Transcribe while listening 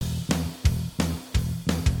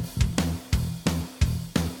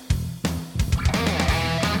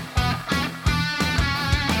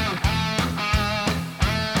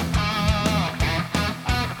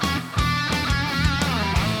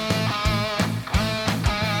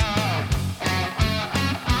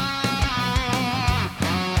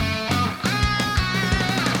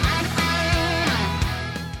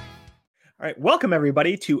right, welcome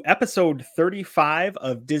everybody to episode 35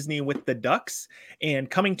 of Disney with the Ducks, and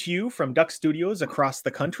coming to you from Duck Studios across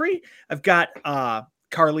the country, I've got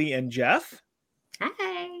Carly and Jeff.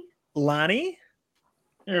 Hi. Lonnie.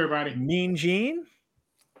 Hey, everybody. Mean Gene.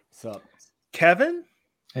 What's up? Kevin.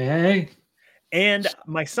 Hey. And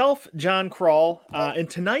myself, John Kroll. And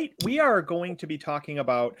tonight we are going to be talking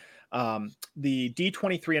about the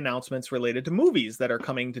D23 announcements related to movies that are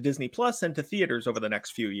coming to Disney Plus and to theaters over the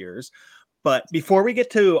next few years. But before we get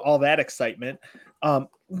to all that excitement,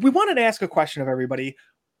 we wanted to ask a question of everybody.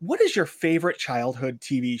 What is your favorite childhood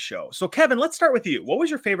TV show? So, Kevin, let's start with you. What was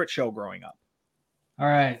your favorite show growing up? All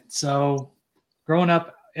right. So, growing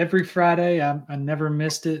up, every Friday, I never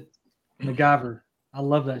missed it. MacGyver. I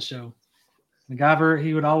love that show. MacGyver,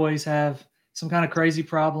 he would always have some kind of crazy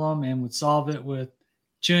problem and would solve it with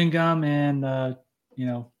chewing gum and,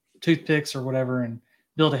 toothpicks or whatever, and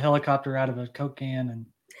build a helicopter out of a Coke can.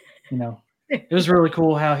 And, it was really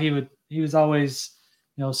cool how he was always,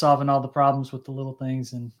 solving all the problems with the little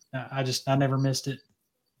things. And I never missed it.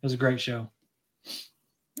 It was a great show.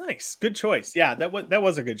 Nice. Good choice. Yeah, that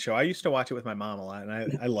was a good show. I used to watch it with my mom a lot,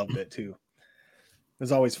 and I loved it too. It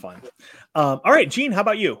was always fun. All right, Gene, how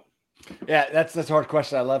about you? Yeah, that's a hard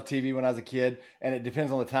question. I loved TV when I was a kid, and it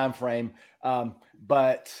depends on the time frame.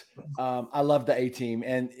 But I loved the A-Team,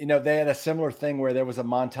 and they had a similar thing where there was a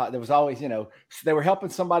montage. There was always, they were helping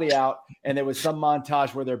somebody out, and there was some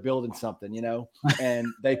montage where they're building something, and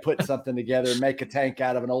they put something together, make a tank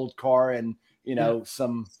out of an old car, and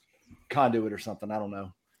some conduit or something. I don't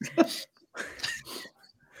know.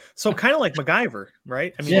 So kind of like MacGyver,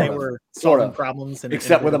 right? I mean, Yeah, they were sort solving of. problems,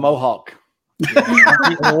 Except with a mohawk.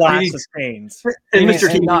 lots of stains.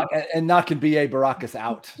 And knocking B.A. Baracus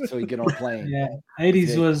out so he get on a plane. Yeah,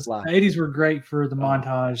 80s were great for the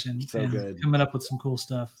montage and good. Coming up with some cool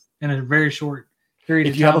stuff in a very short period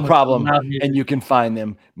of time. If you have a problem and you can find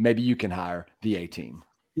them, maybe you can hire the A-Team.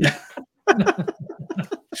 Yeah.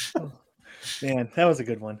 Man, that was a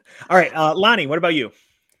good one. All right, Lonnie, what about you?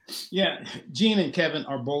 Yeah, Gene and Kevin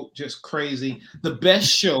are both just crazy. The best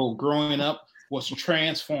show growing up was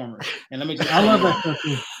Transformers. And let me just I love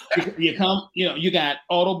that. You got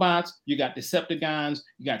Autobots, you got Decepticons,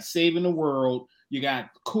 you got Saving the World, you got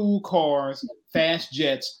cool cars, fast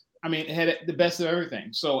jets. I mean, it had the best of everything.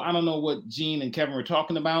 So I don't know what Gene and Kevin were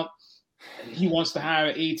talking about. He wants to hire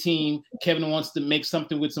an A-Team. Kevin wants to make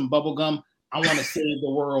something with some bubble gum. I want to save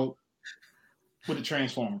the world with the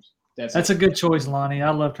Transformers. That's a good choice, Lonnie.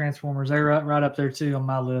 I love Transformers. They're right up there too on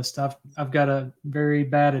my list. I've got a very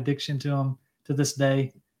bad addiction to them to this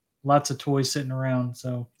day. Lots of toys sitting around,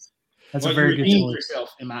 so that's a very good choice.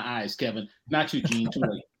 Yourself in my eyes, Kevin. Not you, Gene. Too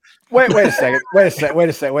late. Wait a second. What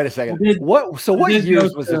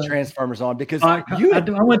years was the Transformers on? Because I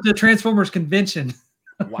went to the Transformers convention.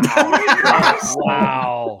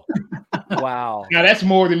 Wow. Wow. Now that's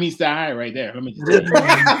more than meets the eye right there. Let me just tell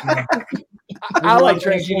you. I like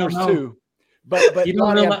Transformers too, but you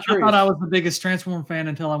don't know. I thought I was the biggest Transformer fan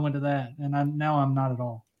until I went to that, and now I'm not at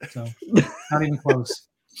all. So not even close.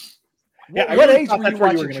 Yeah, what age were you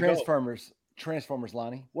watching Transformers,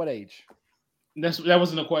 Lonnie? What age? That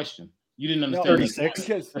wasn't a question. You didn't understand. 36.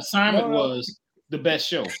 The assignment was the best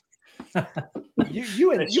show.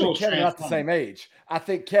 You and Kevin are not the same age. I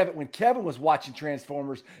think when Kevin was watching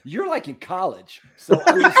Transformers, you're like in college. So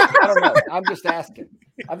I don't know. I'm just asking.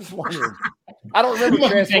 I'm just wondering. I don't remember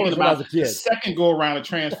Transformers when I was a kid. The second go around of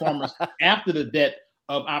Transformers after the death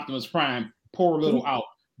of Optimus Prime, poor little out.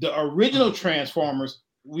 The original Transformers,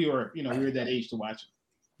 we were that age to watch it.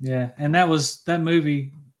 Yeah, and that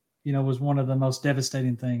movie, was one of the most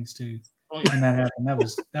devastating things too. When that happened, that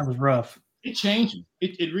was rough. It changed me.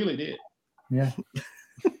 It really did. Yeah.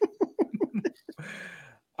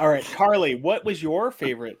 All right, Carly, what was your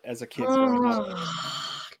favorite as a kid?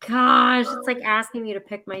 Gosh, it's like asking me to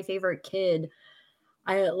pick my favorite kid.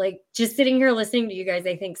 I like just sitting here listening to you guys.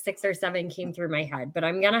 I think 6 or 7 came through my head, but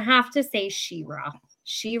I'm gonna have to say She-Ra.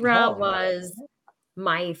 She-Ra was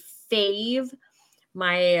my fave.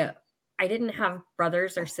 I didn't have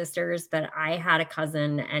brothers or sisters, but I had a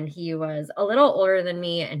cousin, and he was a little older than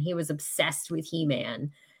me, and he was obsessed with He-Man.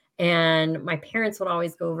 And my parents would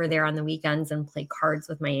always go over there on the weekends and play cards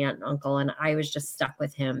with my aunt and uncle, and I was just stuck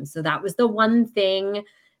with him. So that was the one thing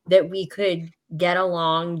that we could get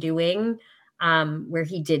along doing, where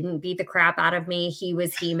he didn't beat the crap out of me. He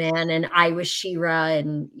was He-Man and I was She-Ra,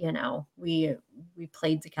 and we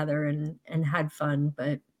played together and had fun.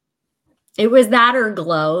 But It was that or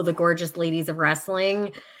Glow, the Gorgeous Ladies of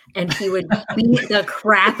Wrestling. And he would beat the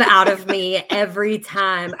crap out of me every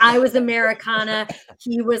time. I was Americana.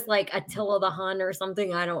 He was like Attila the Hun or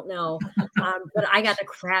something. I don't know. But I got the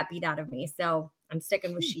crap beat out of me. So I'm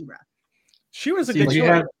sticking with She-Ra. She was a Did good you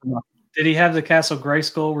choice. did he have the Castle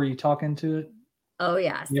Grayskull? Were you talking to it? Oh,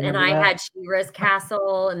 yes. You And remember I that? had She-Ra's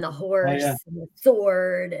castle and the horse yeah. and the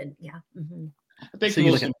sword. And yeah. Mhm. I think So the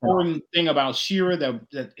you most look at- important thing about She-Ra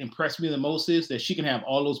that impressed me the most is that she can have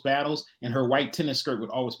all those battles and her white tennis skirt would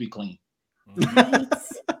always be clean. Right?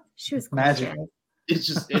 She was Magic. gorgeous. It's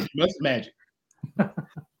just it's magic. It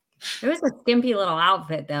was a skimpy little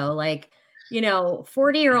outfit, though. Like,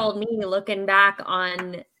 40-year-old me looking back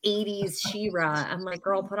on 80s She-Ra, I'm like,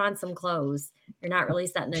 girl, put on some clothes. You're not really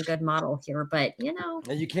setting a good model here, but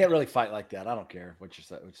And you can't really fight like that. I don't care what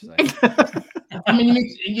you're saying.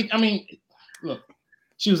 I mean, look,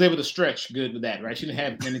 she was able to stretch good with that, right? She didn't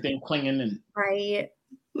have anything clinging and right.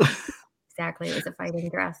 Exactly. It was a fighting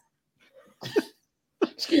dress.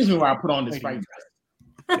 excuse me while I put on this fight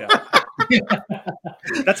dress. Yeah.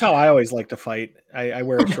 That's how I always like to fight. I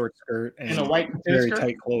wear a short skirt and And a white tennis very skirt?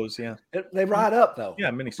 tight clothes. Yeah. They ride up though.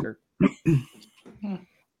 Yeah, mini skirt.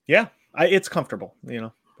 Yeah, it's comfortable. What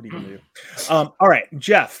are you gonna do? All right,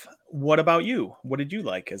 Jeff. What about you? What did you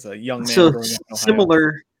like as a young man? So growing up in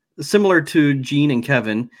Ohio? similar to Gene and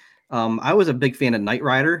Kevin, I was a big fan of Knight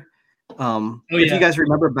Rider. If yeah. you guys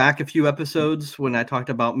remember back a few episodes when I talked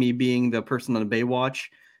about me being the person on the Baywatch,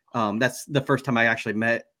 that's the first time I actually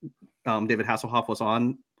met David Hasselhoff was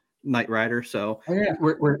on Knight Rider. So Oh, yeah.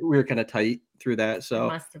 we're kind of tight through that. I So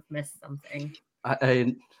must have missed something.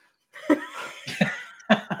 I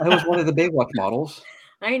was one of the Baywatch models.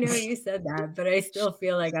 I know you said that, but I still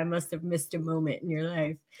feel like I must have missed a moment in your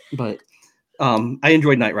life. But I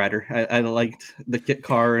enjoyed Knight Rider. I liked the kit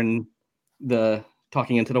car and the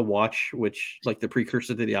talking into the watch, which like the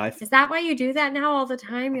precursor to the iPhone. Is that why you do that now all the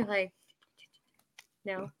time? You're like,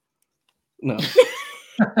 no, No, it's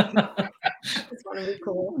want to be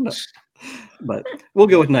cool. but we'll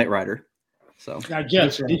go with Knight Rider. So Now,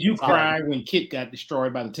 Jeff, did you cry when Kit got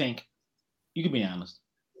destroyed by the tank? You can be honest.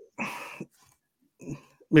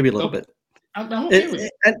 maybe a little Okay. bit. I'm okay with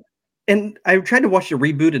it. And I tried to watch the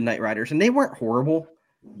rebooted Knight Riders, and they weren't horrible,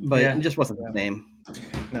 but Yeah. it just wasn't the same,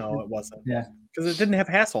 No, it wasn't. Yeah. because it didn't have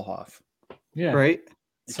Hasselhoff. Yeah. right?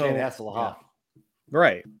 You So can't hassle yeah. off.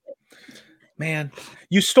 Right. Man,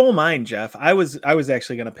 you stole mine, Jeff. I was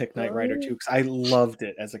actually gonna pick Knight Rider too because I loved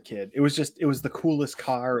it as a kid. It was the coolest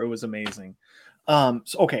car. It was amazing.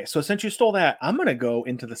 So since you stole that, I'm gonna go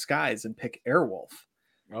into the skies and pick Airwolf.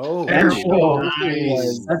 Oh, Airwolf.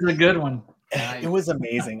 Nice. That's a good one. It was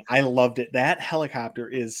amazing. I loved it. That helicopter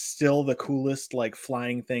is still the coolest like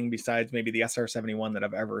flying thing besides maybe the SR-71 that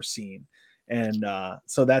I've ever seen. And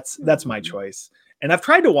so that's my choice. And I've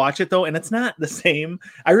tried to watch it though, and it's not the same.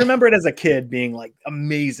 I remember it as a kid being like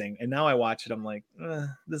amazing, and now I watch it, I'm like,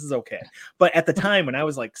 this is okay. But at the time when I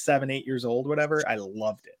was like 7-8 years old, whatever, I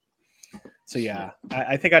loved it. So yeah,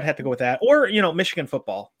 I think I'd have to go with that, or Michigan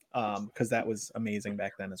football, because that was amazing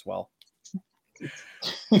back then as well.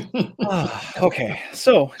 Okay,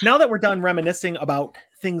 so now that we're done reminiscing about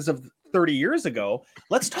things of 30 years ago,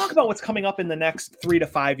 let's talk about what's coming up in the next 3 to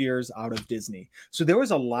 5 years out of Disney. So there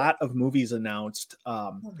was a lot of movies announced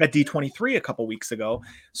at D23 a couple weeks ago.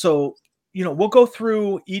 So we'll go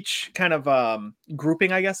through each kind of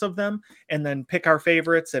grouping, I guess, of them, and then pick our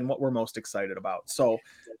favorites and what we're most excited about. So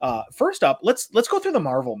first up, let's go through the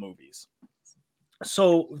Marvel movies.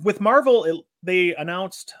 So with Marvel, they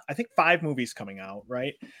announced, I think, 5 movies coming out,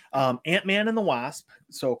 right? Ant-Man and the Wasp,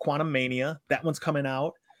 so Quantumania, that one's coming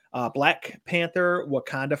out. Black Panther,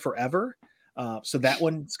 Wakanda Forever, so that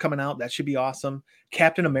one's coming out. That should be awesome.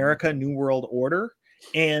 Captain America, New World Order,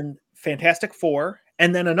 and Fantastic Four.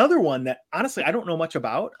 And then another one that, honestly, I don't know much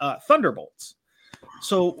about, Thunderbolts.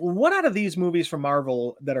 So what out of these movies from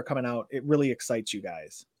Marvel that are coming out, it really excites you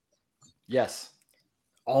guys? yes.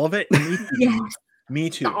 All of it? Yes. Me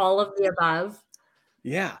too. All of the above.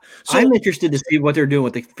 Yeah. So I'm interested to see what they're doing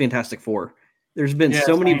with the Fantastic Four. There's been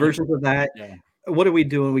so many versions of that. Yeah. What are we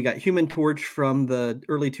doing? We got Human Torch from the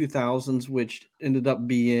early 2000s, which ended up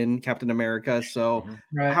being Captain America. So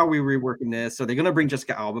Right. how are we reworking this? So they're going to bring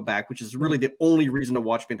Jessica Alba back, which is really the only reason to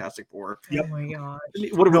watch Fantastic Four. Yep. Oh my gosh.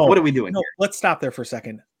 What are we doing? no, let's stop there for a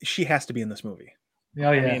second. She has to be in this movie.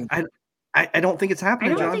 Oh, yeah. I mean, I don't think it's I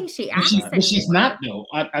happening, don't John. think she But acts she's anymore. not though.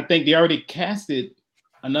 I think they already casted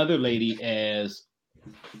another lady as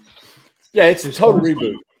Yeah, it's a total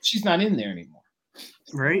reboot. she's not in there anymore.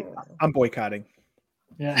 Right? I'm boycotting.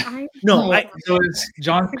 Yeah. No, So is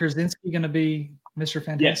John Krasinski going to be Mr.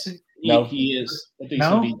 Fantastic? No. he is. I think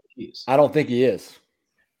No? he is. I don't think he is.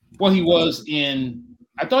 Well, he was in.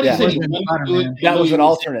 I thought Yeah. he said he He was in wanted to do it. Spider-Man. That although was he an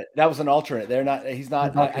alternate. That was an alternate. They're not. He's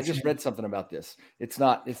not. I just Him. read something about this. It's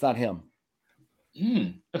not him.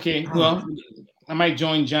 Okay. Well, I might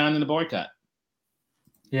join John in the boycott.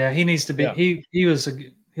 Yeah, he needs to be. Yeah.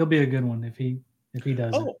 He'll be a good one if he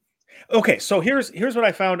does it. Oh, okay. So here's what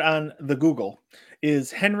I found on the Google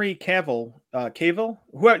is Henry Cavill,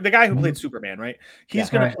 the guy who played Superman, right? He's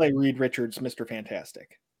going Right. to play Reed Richards, Mr.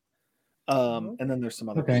 Fantastic. And then there's some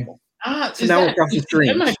other Okay. people. Is now we're crossing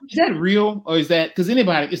streams. Is that real, or is that because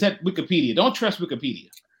is that Wikipedia? Don't trust Wikipedia.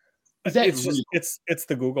 Is that It's real? just it's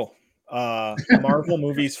the Google Marvel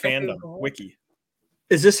movies fandom wiki.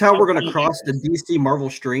 Is this how we're going to cross the DC Marvel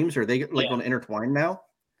streams? Are they going to intertwine now?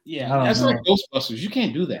 Yeah, I don't that's know. like Ghostbusters. You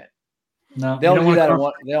can't do that. No, They only do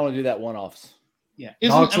that. They only do that one-offs. Yeah,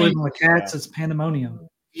 Dogs living with cats. It's pandemonium.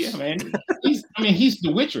 Yeah, man. He's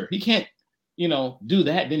the Witcher. He can't, do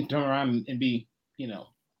that. Then turn around and be,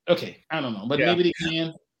 okay. I don't know, but maybe they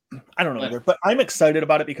can. I don't know either, but I'm excited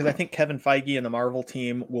about it because I think Kevin Feige and the Marvel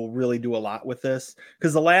team will really do a lot with this.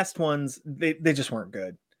 Because the last ones, they just weren't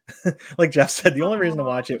good. Like Jeff said, the only reason to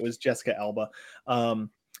watch it was Jessica Alba.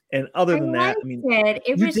 And other than that, I mean,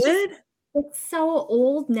 it's so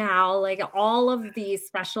old now. Like all of these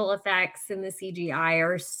special effects and the CGI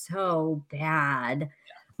are so bad.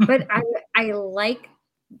 But I like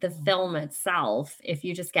the film itself. If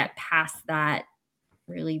you just get past that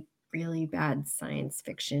really, really bad science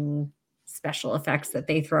fiction special effects that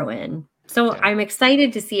they throw in. So I'm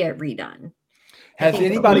excited to see it redone. Has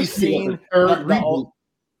anybody seen the third reboot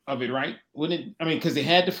of it, right? Wouldn't it? I mean, because they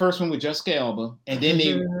had the first one with Jessica Alba, and then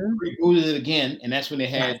they rebooted it again, and that's when they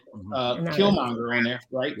had Killmonger on there,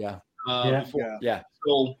 right? Yeah. Yeah.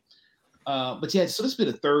 So, but yeah, so this will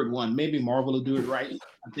be the third one. Maybe Marvel will do it right.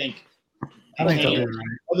 I think they'll do it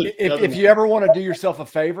right. If you ever want to do yourself a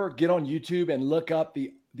favor, get on YouTube and look up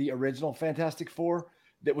the original Fantastic Four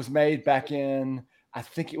that was made back in, I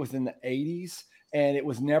think it was in the 80s, and it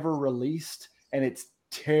was never released, and it's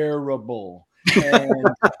terrible. And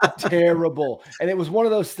terrible. And it was one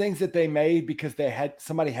of those things that they made because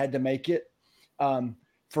somebody had to make it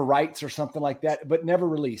for rights or something like that, but never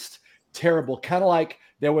released. Terrible. Kind of like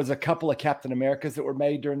there was a couple of Captain Americas that were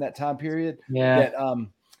made during that time period. Yeah.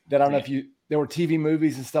 That I don't know if there were TV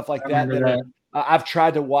movies and stuff like that. I've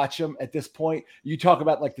tried to watch them at this point. You talk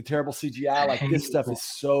about like the terrible CGI, like this stuff is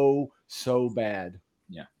so bad.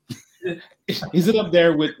 Yeah. Is it up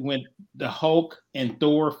there with when the Hulk and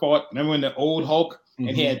Thor fought? Remember when the old Hulk and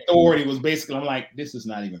he had Thor? And he was basically, I'm like, this is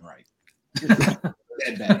not even right. This is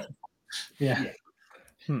that bad. Yeah.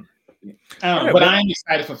 But I'm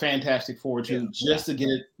excited for Fantastic Four too, just to get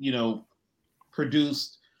it,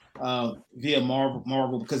 produced via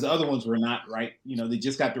Marvel, because the other ones were not right. They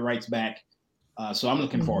just got the rights back, so I'm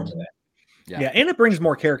looking forward to that. Yeah, and it brings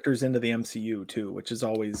more characters into the MCU too, which is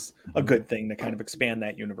always a good thing to kind of expand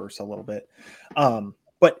that universe a little bit.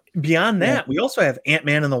 But beyond that, we also have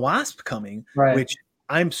Ant-Man and the Wasp coming, which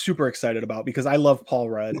I'm super excited about because I love Paul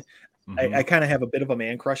Rudd. I kind of have a bit of a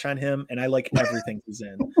man crush on him, and I like everything he's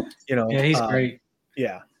in. Yeah, he's great.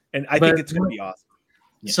 Yeah, and I think it's going to be awesome.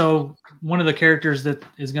 Yeah. So one of the characters that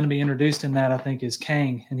is going to be introduced in that, I think, is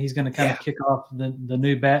Kang, and he's going to kind of kick off the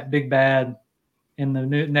new big bad in the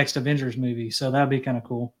next Avengers movie. So that'd be kind of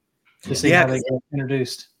cool to see how they get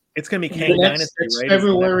introduced. It's going to be Kang Dynasty, right?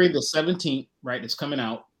 February the 17th, right? It's coming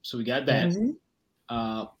out. So we got that.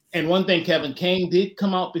 And one thing, Kevin, Kang did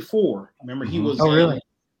come out before. Remember, he was in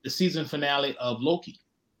the season finale of Loki.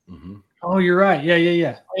 Oh, you're right.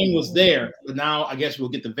 Yeah. Kang was there, but now I guess we'll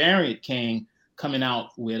get the variant Kang coming out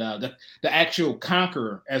with the actual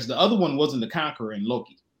Conqueror, as the other one wasn't the Conqueror in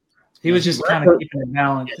Loki. He was just kind of keeping it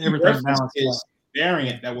balanced. Everything balanced. His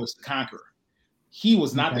variant that was the Conqueror. He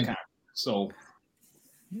was not the Conqueror.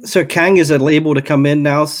 So Kang is a label to come in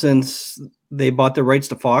now since they bought the rights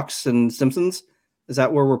to Fox and Simpsons. Is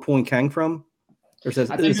that where we're pulling Kang from? Or I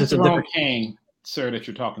think it's the wrong Kang, sir, that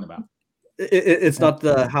you're talking about. It's not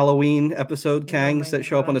the Halloween episode Kangs that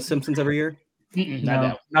show up on The Simpsons every year?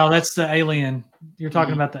 No, that's the alien. You're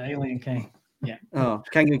talking about the alien Kang. Yeah. Oh,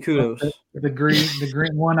 Kang and Kudos. The green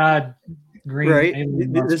one-eyed green. Right.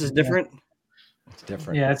 Alien This is different. It's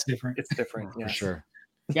different. Yeah, it's different. It's different. For sure.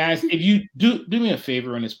 Guys, if you do me a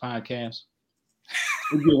favor on this podcast,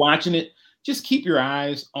 if you're watching it, just keep your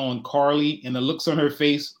eyes on Carly and the looks on her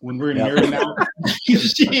face when we're nerding out.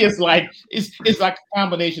 She is like, it's like a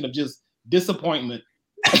combination of just disappointment.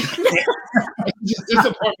 Just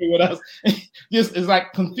disappointment with us. Just it's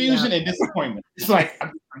like confusion and disappointment. It's like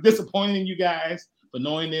I'm disappointed in you guys for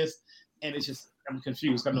knowing this, and it's just I'm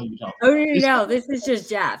confused. I know what you're talking. Oh no, this is just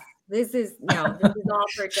Jeff. This is all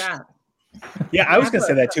for Jeff. Yeah, I was gonna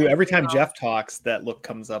say that too. Every time Jeff talks, that look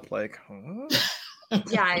comes up like, huh?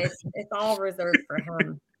 Yeah, it's all reserved for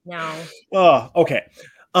him now. Oh, okay.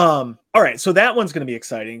 All right, so that one's gonna be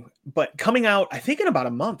exciting. But coming out, I think in about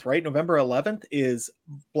a month, right? November 11th is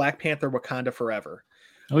Black Panther: Wakanda Forever.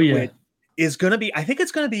 Oh yeah, which is gonna be. I think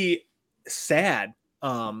it's gonna be sad.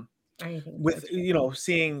 With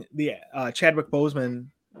seeing the Chadwick Boseman.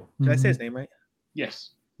 Did I say his name right?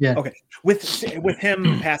 Yes. Yeah. Okay. With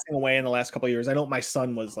him passing away in the last couple of years, I know my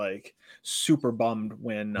son was like super bummed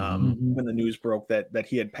when the news broke that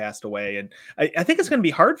he had passed away, and I think it's going to be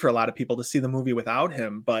hard for a lot of people to see the movie without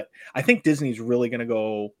him. But I think Disney's really going to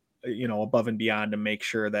go, above and beyond to make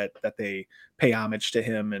sure that they pay homage to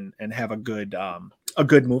him and have a good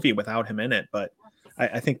movie without him in it. But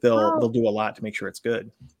I think they'll do a lot to make sure it's good.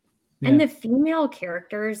 And the female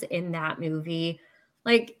characters in that movie,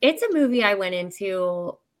 like, it's a movie I went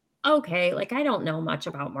into, okay, like, I don't know much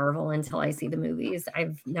about Marvel until I see the movies.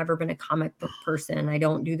 I've never been a comic book person. I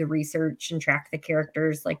don't do the research and track the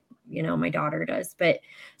characters like, my daughter does. But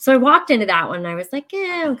so I walked into that one and I was like,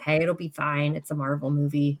 okay, it'll be fine. It's a Marvel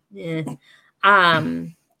movie.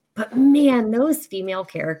 But man, those female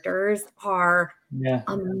characters are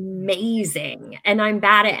amazing. And I'm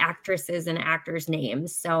bad at actresses and actors'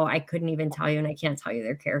 names, so I couldn't even tell you, and I can't tell you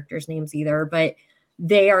their characters' names either. But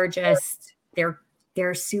they are just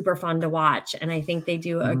they're super fun to watch, and I think they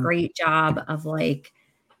do a great job of like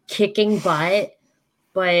kicking butt,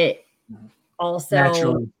 but also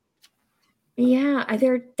naturally. Yeah,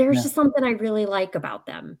 there's just something I really like about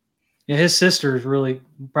them. Yeah, his sister is really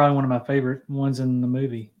probably one of my favorite ones in the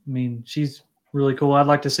movie. I mean, she's really cool. I'd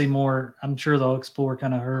like to see more. I'm sure they'll explore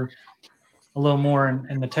kind of her a little more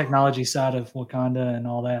in the technology side of Wakanda and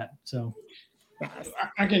all that. So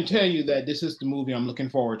I can tell you that this is the movie I'm looking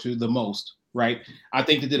forward to the most, right? I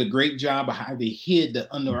think they did a great job of how they hid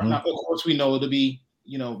the under. Now, of course, we know it'll be,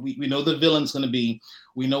 we know the villain's going to be,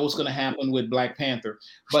 we know what's going to happen with Black Panther,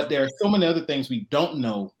 but there are so many other things we don't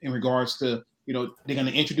know in regards to, they're going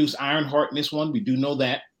to introduce Ironheart in this one. We do know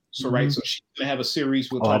that. So, right. So she's going to have a series.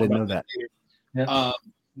 We'll talk I didn't about know that. Yeah.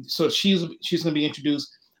 So she's going to be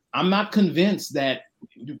introduced. I'm not convinced that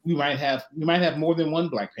we might have more than one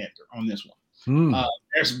Black Panther on this one.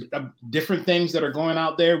 There's different things that are going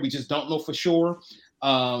out there. We just don't know for sure.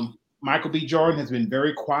 Michael B. Jordan has been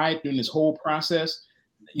very quiet during this whole process.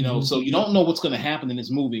 So you don't know what's going to happen in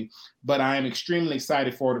this movie, but I am extremely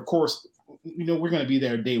excited for it. Of course, we're going to be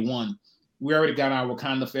there day one. We already got our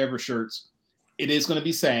Wakanda Forever shirts. It is going to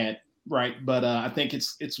be sad, right? But I think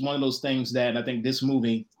it's one of those things that I think this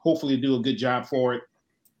movie hopefully do a good job for it.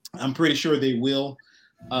 I'm pretty sure they will,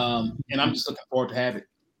 and I'm just looking forward to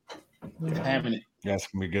having it. Yeah, it's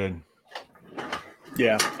gonna be good.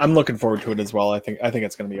 Yeah, I'm looking forward to it as well. I think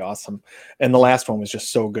it's going to be awesome. And the last one was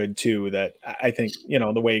just so good too that I think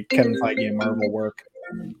the way Kevin Feige and Marvel work.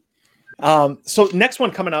 So next one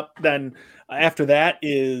coming up then after that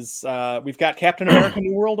is we've got Captain America: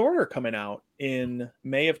 New World Order coming out in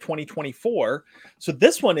May of 2024. So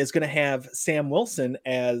this one is going to have Sam Wilson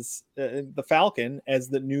as the Falcon as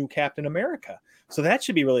the new Captain America. So that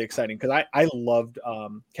should be really exciting because I loved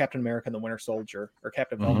Captain America and the Winter Soldier, or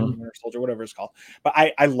Captain Falcon and the Winter Soldier, whatever it's called. But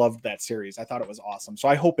I loved that series. I thought it was awesome. So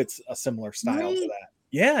I hope it's a similar style to that.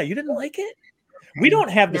 Yeah, you didn't like it? We don't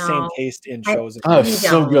have the same taste in shows.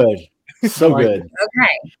 So good. So good.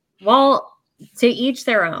 Okay. Well, to each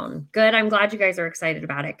their own. Good. I'm glad you guys are excited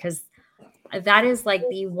about it because that is like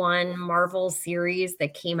the one Marvel series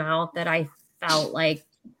that came out that I felt like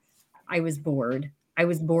I was bored. I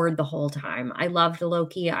was bored the whole time. I loved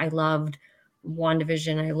Loki. I loved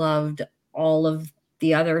WandaVision. I loved all of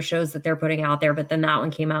the other shows that they're putting out there. But then that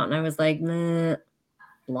one came out and I was like,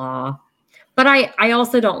 blah. But I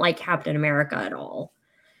also don't like Captain America at all,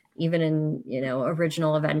 even in,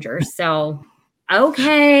 original Avengers. So,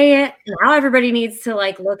 okay. Now everybody needs to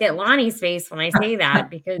look at Lonnie's face when I say that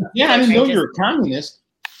because I didn't know you're a communist.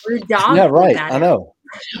 Yeah, right. I know.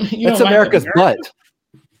 That's America's butt.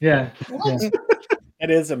 Yeah. It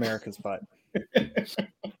is America's butt.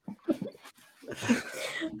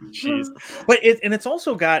 Jeez. But it's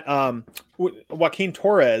also got Joaquin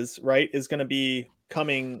Torres, right, is going to be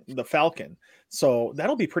coming the Falcon. So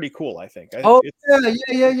that'll be pretty cool, I think.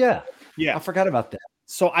 Yeah. I forgot about that.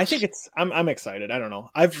 So I think I'm excited. I don't know.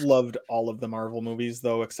 I've loved all of the Marvel movies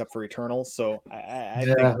though, except for Eternals. So I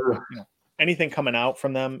think anything coming out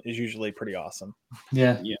from them is usually pretty awesome.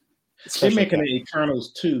 Yeah. They're making the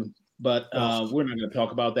Eternals too. But we're not going to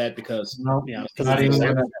talk about that because no. The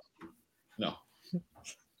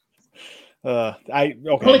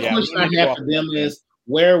only question I have for them is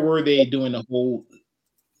where were they doing the whole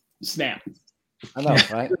snap. I know,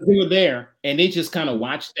 right? They were there, and they just kind of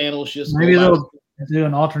watched Thanos just Maybe go they'll do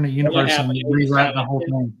an alternate universe and rewrite the whole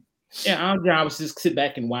thing. Yeah, our job is just sit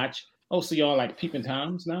back and watch. Oh, so y'all like peeping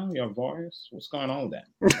toms now? Y'all voyeurs? What's going on with that?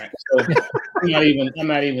 Right. So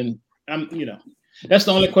I'm you know, that's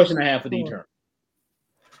the only question I have for the Eternal.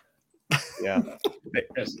 Yeah,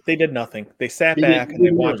 they did nothing. They sat back and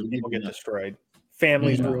they watched people get destroyed,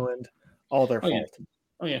 families ruined, all their fault. Yeah.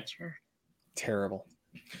 Oh yeah, Sure. Terrible.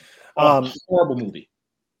 Horrible movie.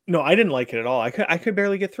 No, I didn't like it at all. I could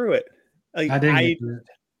barely get through it. I didn't get through it.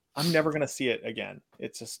 I'm never gonna see it again.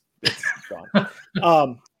 It's gone.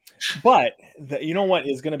 But you know what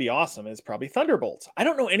is gonna be awesome is probably Thunderbolts. I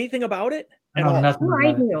don't know anything about it at all.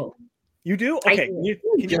 I do. You do? Okay. do.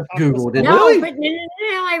 Can you Google it? No, Really? but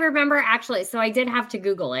no, I remember actually. So I did have to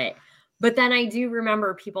Google it, but then I do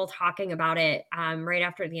remember people talking about it right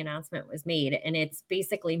after the announcement was made, and it's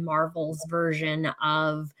basically Marvel's version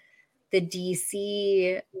of the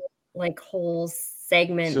DC like whole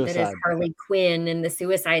segment that is Harley Quinn and the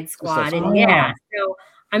Suicide Squad, and so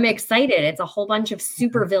I'm excited. It's a whole bunch of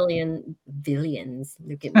super villains.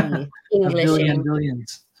 Look at me, English.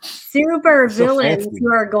 Billions. Super villains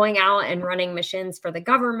who are going out and running missions for the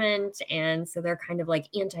government, and so they're kind of like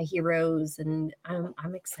anti-heroes, and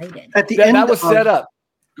I'm excited. At the end, that was set up.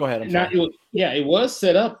 Go ahead. It was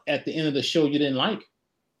set up at the end of the show. You didn't like,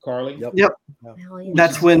 Carly. Yep. Well, yeah.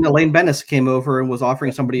 That's when Elaine Bennis came over and was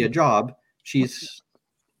offering somebody a job. She's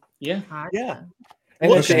and Well,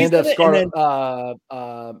 then she ended up Scarlet Black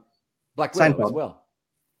Widow Seinfeld as well.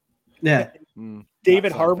 Yeah.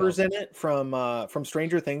 David Harbour's in it from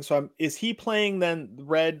Stranger Things. So is he playing then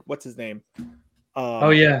Red? What's his name?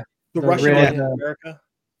 The Russian Red, in America.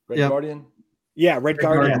 Red Guardian. Yeah, Red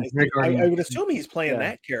Guardian. Guardian. I would assume he's playing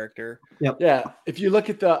that character. Yeah. If you look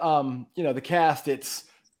at the the cast, it's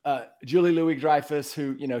Julie Louis-Dreyfus,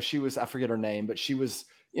 who she was, I forget her name, but she was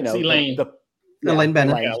Elaine. Elaine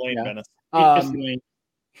Bennis. Yeah, Elaine Bennis.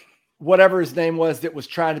 Whatever his name was, that was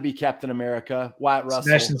trying to be Captain America, Wyatt Russell.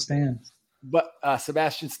 Sebastian Stan. But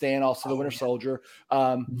Sebastian Stan, also the Winter Soldier.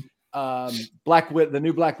 Black Widow, the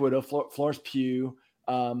new Black Widow, Florence Pugh.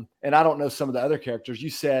 And I don't know some of the other characters. You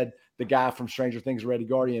said the guy from Stranger Things, Red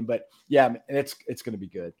Guardian, but and it's going to be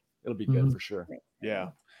good. It'll be good for sure. Yeah.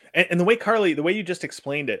 And the way Carly, the way you just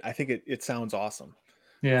explained it, I think it sounds awesome.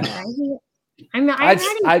 Yeah. I'm ready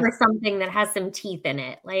for something that has some teeth in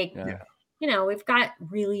it. Like, we've got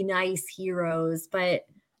really nice heroes, but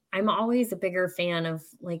I'm always a bigger fan of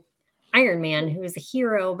like Iron Man, who is a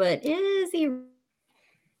hero, but is he?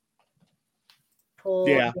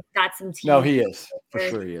 Yeah. Got some teeth. No, he is. For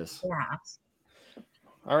sure he is. Yeah.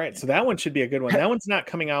 All right. So that one should be a good one. That one's not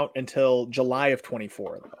coming out until July of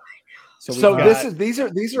 24. Though. So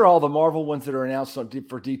these are all the Marvel ones that are announced for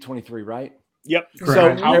D23, right? Yep.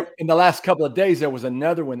 So in the last couple of days, there was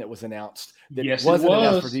another one that was announced that wasn't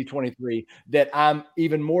announced for D23 that I'm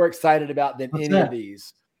even more excited about than of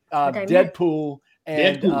these. Deadpool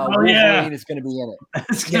and Wolverine is going to be in it.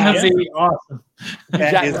 It's going to be awesome.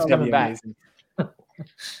 That is coming back.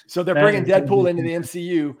 So they're bringing Deadpool into the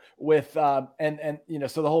MCU with so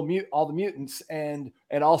the whole all the mutants and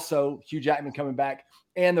also Hugh Jackman coming back.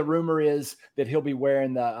 And the rumor is that he'll be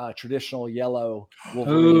wearing the traditional yellow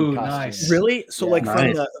Wolverine costume. Nice. Really? So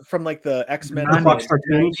from the X-Men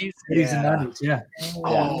cartoons, 80s and 90s,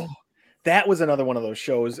 Oh, that was another one of those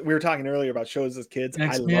shows. We were talking earlier about shows as kids.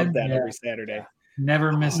 X-Men, I love that every Saturday.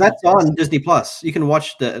 Never miss That's on Disney Plus. You can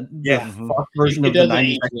watch the Fox version of the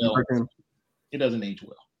 90s cartoon. It doesn't age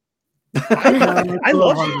well. I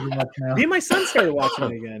love it. Me and my son started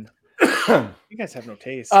watching it again. You guys have no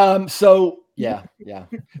taste. So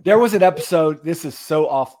there was an episode. This is so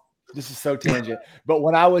off. This is so tangent. But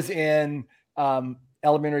when I was in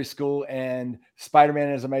elementary school and Spider-Man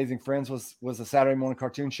and His Amazing Friends was a Saturday morning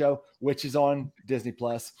cartoon show, which is on Disney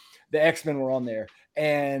Plus. The X-Men were on there,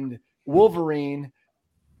 and Wolverine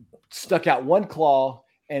stuck out one claw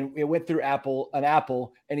and it went through an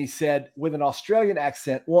apple, and he said with an Australian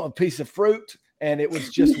accent, "Want a piece of fruit?" And it was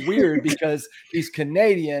just weird because he's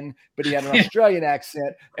Canadian, but he had an Australian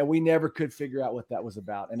accent, and we never could figure out what that was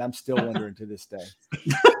about. And I'm still wondering to this day.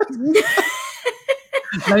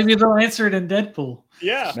 Maybe they'll answer it in Deadpool.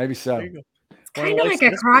 Yeah, maybe so. It's kind of like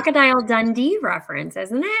a Crocodile Dundee reference,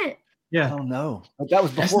 isn't it? Yeah. Oh no, but that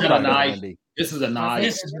was before Crocodile Dundee. This is a knife.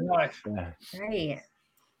 This is a knife. Right.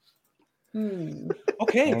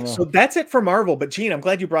 Okay, so that's it for Marvel. But Gene, I'm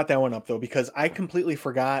glad you brought that one up though, because I completely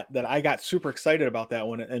forgot that I got super excited about that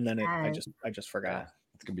one, and then I just forgot.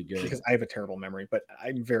 It's gonna be good because I have a terrible memory. But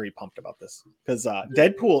I'm very pumped about this because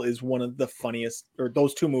Deadpool is one of the funniest, or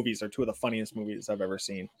those two movies are two of the funniest movies I've ever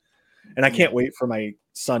seen. And I can't wait for my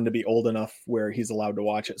son to be old enough where he's allowed to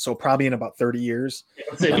watch it. So probably in about 30 years.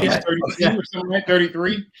 Say he's 32 or something like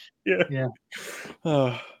 33. Yeah.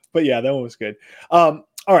 But yeah, that one was good. All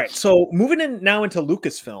right. So moving in now into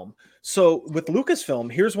Lucasfilm. So with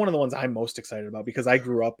Lucasfilm, here's one of the ones I'm most excited about because I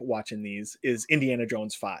grew up watching these is Indiana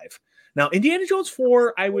Jones 5. Now, Indiana Jones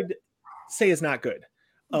 4, I would say is not good.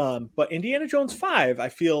 But Indiana Jones 5, I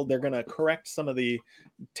feel they're going to correct some of the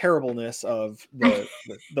terribleness of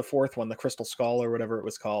the fourth one, the Crystal Skull or whatever it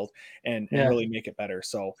was called, and really make it better.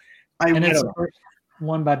 So and it's the first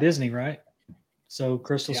one by Disney, right? So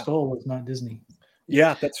Crystal Skull was not Disney.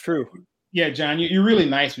 Yeah, that's true. Yeah, John, you're really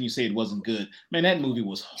nice when you say it wasn't good. Man, that movie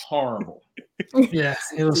was horrible. Yeah,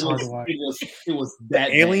 it was hard to watch. It was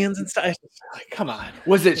that aliens and stuff. Like, come on.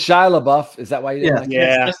 Was it Shia LaBeouf? Is that why you didn't like it?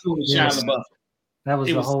 Yeah. That's Shia LaBeouf. That was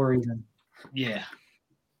the whole reason. Yeah.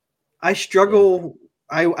 I struggle.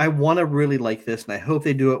 I want to really like this, and I hope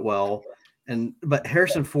they do it well. But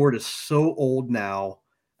Harrison Ford is so old now.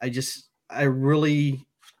 I really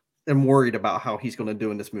am worried about how he's going to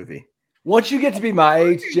do in this movie. Once you get to be my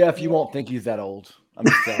age, Jeff, you won't think he's that old. I'm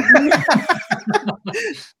just saying.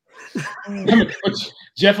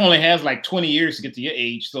 Jeff only has like 20 years to get to your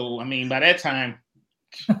age. So, I mean, by that time.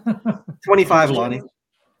 25, Lonnie.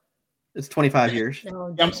 It's 25 years.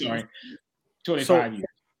 I'm sorry. 25 years.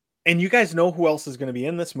 And you guys know who else is going to be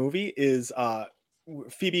in this movie is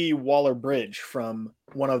Phoebe Waller-Bridge from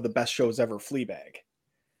one of the best shows ever, Fleabag.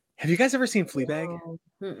 Have you guys ever seen Fleabag?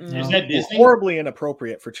 Is that Disney? Horribly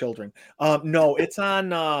inappropriate for children. No, it's on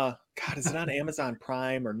God, is it on Amazon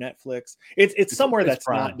Prime or Netflix? It's somewhere that's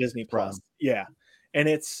Prime. Not Disney Plus. Prime. Yeah. And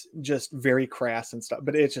it's just very crass and stuff,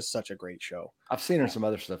 but it's just such a great show. I've seen her some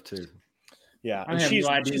other stuff too. Yeah. I have no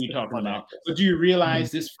idea what you're talking about. But do you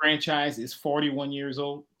realize this franchise is 41 years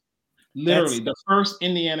old? Literally, the first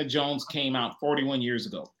Indiana Jones came out 41 years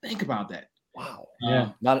ago. Think about that. Wow.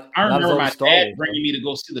 Yeah. I remember my dad bringing me to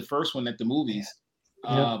go see the first one at the movies,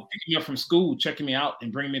 picking me up from school, checking me out,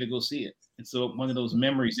 and bringing me to go see it. And so one of those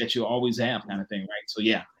memories that you always have kind of thing, right? So,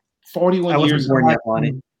 yeah, 41 years ago.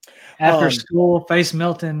 After school, face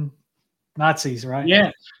melting Nazis, right?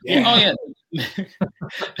 Yeah. Oh, yeah.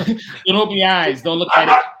 Don't open your eyes. Don't look at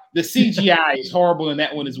it. The CGI is horrible in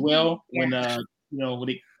that one as well. When,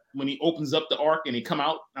 when he opens up the ark and they come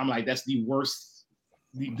out, I'm like, that's the worst.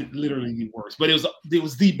 Literally the worst, but it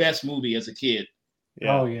was the best movie as a kid.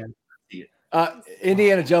 Yeah. Oh yeah.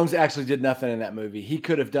 Indiana Jones actually did nothing in that movie. He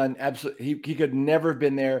could have done absolutely. He could never have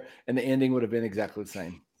been there, and the ending would have been exactly the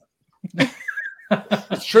same.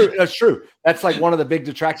 It's true. That's true. That's like one of the big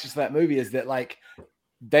detractions to that movie is that like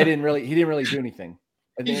he didn't really do anything.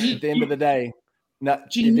 At the end of the day,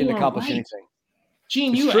 he didn't accomplish anything.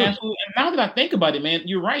 Gene, you are absolutely. And now that I think about it, man,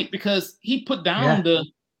 you're right because he put down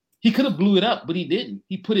He could have blew it up, but he didn't.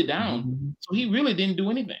 He put it down, so he really didn't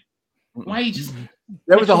do anything. Why he just?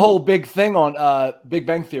 There was a whole big thing on Big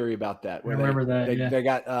Bang Theory about that. Where I remember that. They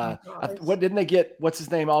got what didn't they get? What's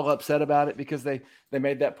his name? All upset about it because they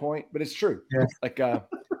made that point. But it's true. Yeah. Like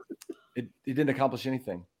it didn't accomplish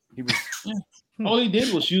anything. He was all he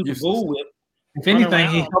did was use the bull whip. If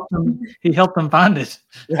anything, he helped them find it.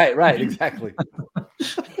 Right, exactly.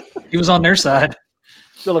 He was on their side.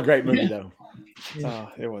 Still a great movie though.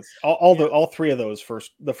 It was all three of those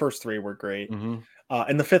the first three were great,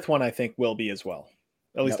 and the fifth one I think will be as well.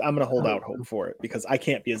 At least I'm going to hold out hope for it because I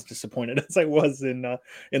can't be as disappointed as I was in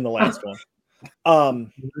the last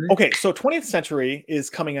one. Okay, so 20th Century is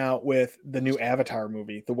coming out with the new Avatar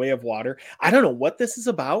movie, The Way of Water. I don't know what this is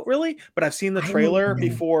about really, but I've seen the trailer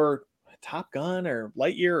before Top Gun or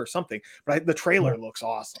Lightyear or something. But the trailer looks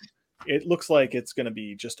awesome. It looks like it's going to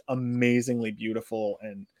be just amazingly beautiful,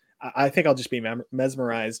 and I think I'll just be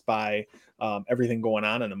mesmerized by everything going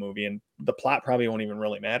on in the movie, and the plot probably won't even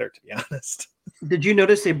really matter, to be honest. Did you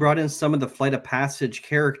notice they brought in some of the Flight of Passage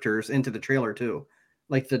characters into the trailer too?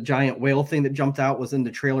 Like the giant whale thing that jumped out was in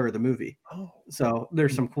the trailer of the movie. Oh, so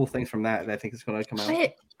there's some cool things from that I think is going to come out.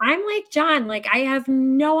 But I'm like John, like I have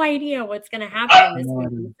no idea what's going to happen in this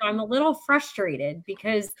movie, so I'm a little frustrated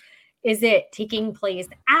because. Is it taking place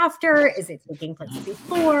after? Is it taking place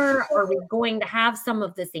before? Are we going to have some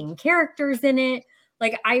of the same characters in it?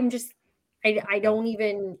 Like I'm just, I don't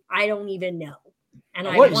even know. And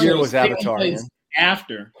what year was Avatar?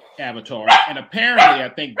 After Avatar, and apparently I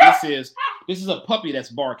think this is a puppy that's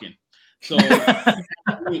barking. So,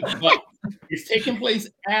 but it's taking place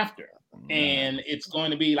after, and it's going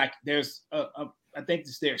to be like there's I think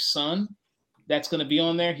it's their son that's going to be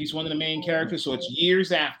on there. He's one of the main characters, so it's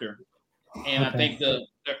years after. And I think the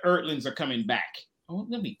Earthlings are coming back. Oh,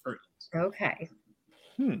 let me Earthlings. Okay.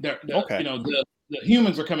 Okay. You know, the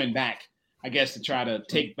humans are coming back I guess, to try to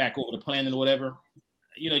take back over the planet or whatever.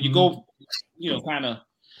 You go, kind of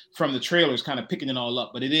from the trailers, kind of picking it all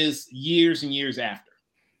up, but it is years and years after.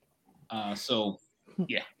 So,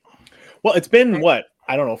 yeah. Well, it's been what?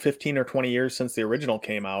 I don't know, 15 or 20 years since the original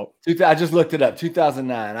came out. I just looked it up.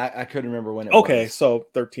 2009. I couldn't remember when it was. Okay, so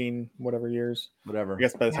 13 whatever years. Whatever. I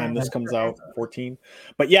guess by the time this comes out, 14.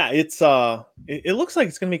 But yeah, it's it looks like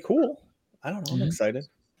it's gonna be cool. I don't know. I'm excited.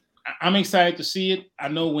 I'm excited to see it. I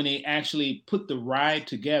know when they actually put the ride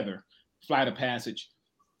together, Flight of Passage,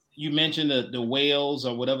 you mentioned the whales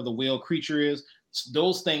or whatever the whale creature is.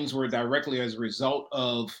 Those things were directly as a result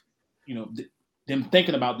of, them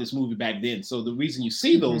thinking about this movie back then. So the reason you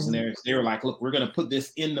see those in there is they were like, look, we're going to put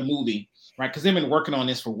this in the movie, right? Because they've been working on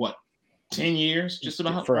this for what, 10 years, just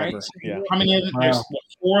about, forever. Right? Yeah. How many of them? There's what,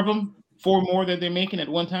 4 of them? 4 more that they're making at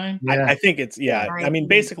one time? Yeah. I think it's, I mean,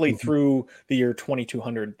 basically through the year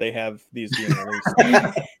 2200, they have these being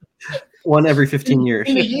released. One every 15 years.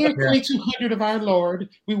 In the year 2200 of our Lord,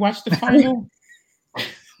 we watched the final.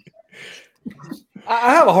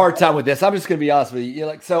 I have a hard time with this. I'm just going to be honest with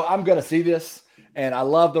you. So I'm going to see this, and I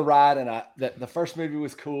love the ride, and the first movie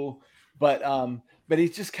was cool, but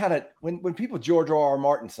he's just kind of when people George R.R.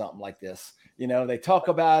 Martin something like this, they talk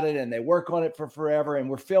about it and they work on it for forever, and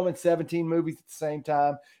we're filming 17 movies at the same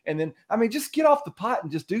time, and then just get off the pot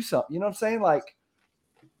and just do something. You know what I'm saying? Like,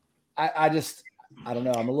 I don't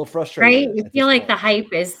know. I'm a little frustrated. Right? You feel like the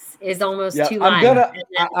hype is almost too high.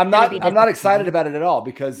 I'm not excited about it at all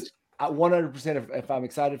because. 100% if I'm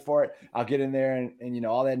excited for it, I'll get in there and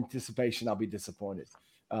all that anticipation, I'll be disappointed.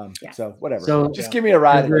 So whatever. So just give me a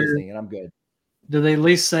ride at Disney and I'm good. Do they at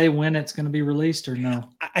least say when it's going to be released or no?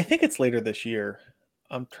 I think it's later this year.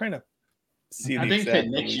 I'm trying to see. I think it's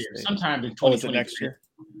next year, sometime in 2023. Is it next year?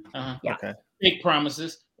 Yeah. Okay. Big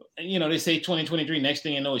promises. They say 2023. Next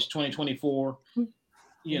thing you know, it's 2024.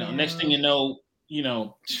 Next thing you know.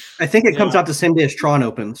 I think it comes out the same day as Tron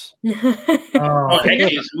opens. We'll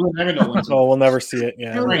never know when. We'll never see it.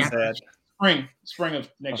 Yeah, Spring of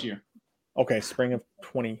next year. Okay, spring of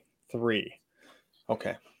 23.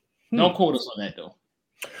 Okay. Don't quote us on that though.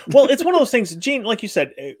 Well, it's one of those things, Gene. Like you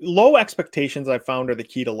said, low expectations I found are the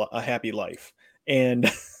key to a happy life.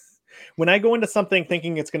 And when I go into something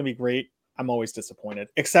thinking it's going to be great, I'm always disappointed,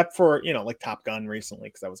 except for, like Top Gun recently,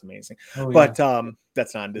 because that was amazing. But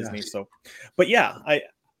that's not Disney. So, but yeah,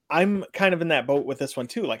 I'm kind of in that boat with this one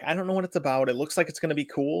too. Like, I don't know what it's about. It looks like it's going to be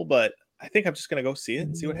cool, but I think I'm just going to go see it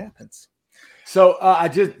and see what happens. So I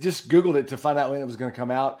just Googled it to find out when it was going to come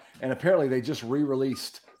out. And apparently they just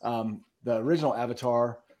re-released the original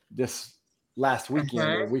Avatar this last weekend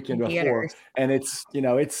or weekend before. And it's,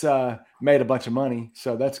 it's made a bunch of money.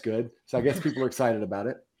 So that's good. So I guess people are excited about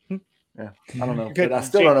it. Yeah, I don't know. But I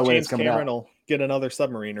still don't know when it's coming out. Will get another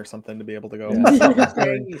submarine or something to be able to go.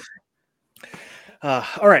 Yeah.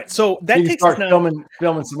 All right, so that he takes start us now.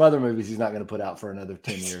 filming some other movies he's not going to put out for another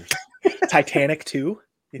 10 years. Titanic 2.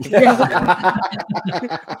 Hey,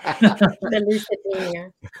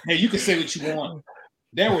 you can say what you want.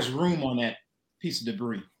 There was room on that piece of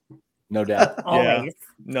debris. No doubt. Yeah.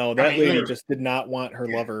 No, that lady just did not want her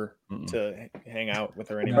lover to hang out with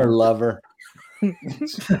her anymore. Her lover. She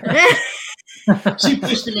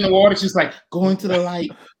pushed him in the water. She's like, go into the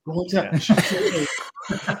light. Go into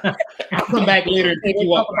I'll come back later and pick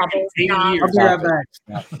you up. 80 years. I'll be right back.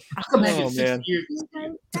 I'll come back in 6 years.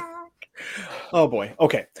 Oh boy.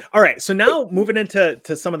 Okay. All right. So now moving into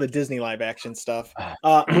some of the Disney live action stuff.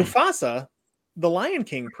 Mufasa, the Lion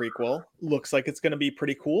King prequel, looks like it's going to be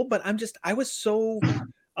pretty cool, but I was so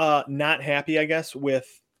not happy, I guess, with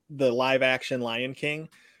the live action Lion King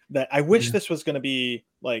that I wish this was going to be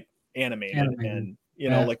like animated. And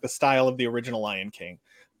like the style of the original Lion King.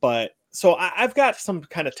 But so I've got some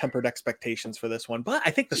kind of tempered expectations for this one, but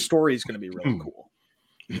I think the story is going to be really cool.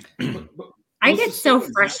 I get so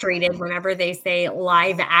frustrated whenever they say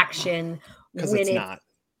live action because it's not.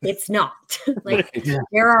 It's not. Like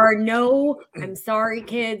there are no, I'm sorry,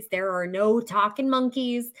 kids, there are no talking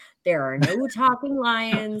monkeys, there are no talking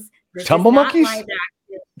lions. Tumble monkeys? Live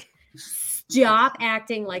action. Stop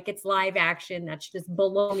acting like it's live action. That's just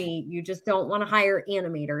baloney. You just don't want to hire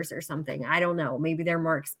animators or something. I don't know. Maybe they're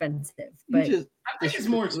more expensive. But I think it's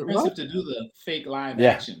more expensive to do the fake live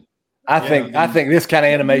action. I think this kind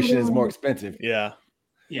of animation is more expensive. Yeah.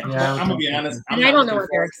 I'm gonna be honest. I don't know what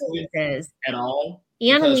their expense is at all.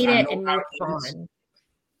 Animate it and make fun.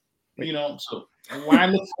 So when I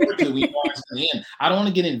look forward to it, we watch the end. I don't want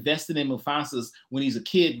to get invested in Mufasa's when he's a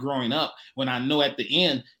kid growing up. When I know at the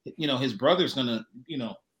end, his brother's gonna,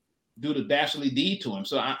 do the dastardly deed to him.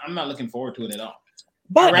 So I'm not looking forward to it at all.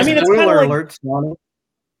 But I mean, it's spoiler kind of like, alerts on it.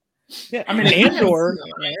 Yeah, I mean, Andor,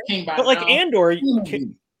 came by but like now. Andor,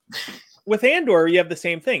 with Andor, you have the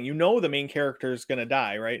same thing. You know the main character is going to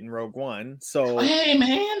die, right, in Rogue One. So, Hey,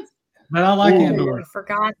 man. But I like Ooh, Andor. I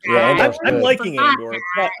forgot that. Yeah, Andor's I'm good. liking Forgot Andor, that.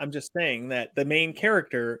 but I'm just saying that the main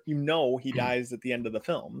character, you know, he dies at the end of the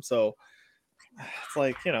film. So it's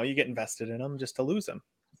like, you know, you get invested in him just to lose him.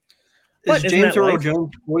 Is But isn't James that Earl life?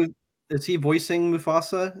 Jones? Is he voicing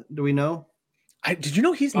Mufasa? Do we know? Did you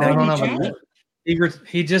know he's I don't know 92? about that.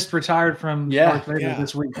 He just retired from Yeah. Darth Vader Yeah.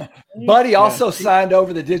 this week. But he also signed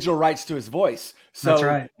over the digital rights to his voice. So That's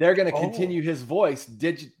right. they're going to continue his voice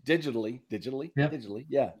digitally. Yep. Digitally.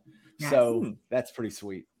 Yeah. Yes. So that's pretty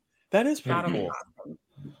sweet. That is pretty That'll be cool. awesome.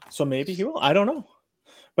 So maybe he will. I don't know.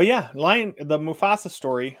 But yeah, the Mufasa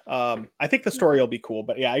story. I think the story will be cool.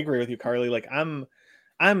 But yeah, I agree with you, Carly. Like I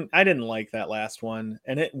didn't like that last one,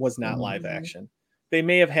 and it was not live action. They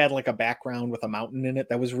may have had like a background with a mountain in it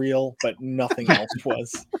that was real, but nothing else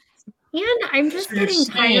was. And I'm just So you're getting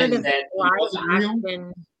tired saying of that it live wasn't real?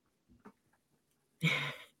 action.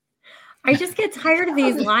 I just get tired of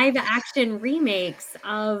these live action remakes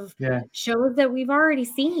of shows that we've already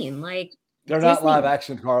seen. Like They're not Disney. live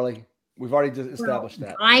action, Carly. We've already established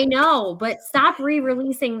that. I know, but stop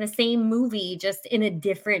re-releasing the same movie just in a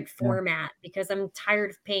different format because I'm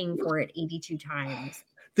tired of paying for it 82 times.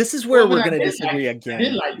 This is where Well, we're but I going to did disagree like- again. I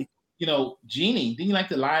did like, you know, Genie. Didn't you like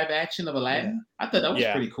the live action of Aladdin? I thought that was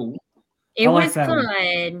Yeah. pretty cool. It I like was that one. good, I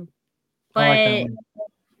like that but one.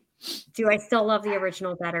 do I still love the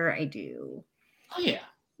original better? I do. Oh yeah.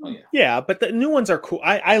 Oh yeah. Yeah, but the new ones are cool.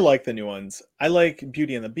 I like the new ones. I like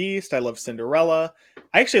Beauty and the Beast. I love Cinderella.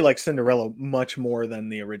 I actually like Cinderella much more than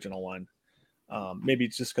the original one. Maybe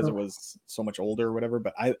it's just because it was so much older or whatever,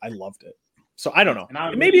 but I loved it. So I don't know. And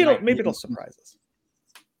I Maybe really like it'll surprise us.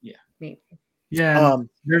 Maybe. Yeah,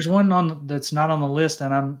 there's one that's not on the list,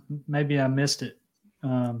 and I missed it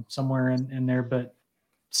somewhere in there. But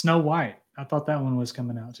Snow White, I thought that one was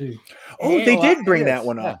coming out too. Oh, they did bring yes, that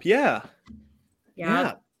one up. Yeah.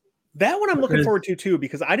 That one I'm looking forward to too,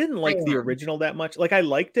 because I didn't like the original that much. Like I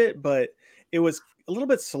liked it, but it was a little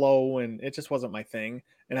bit slow and it just wasn't my thing.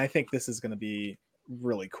 And I think this is going to be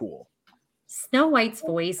really cool. Snow White's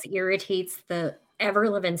voice irritates the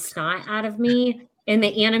ever-living snot out of me in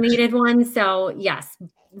the animated one. So yes,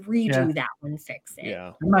 redo that one, fix it. Yeah.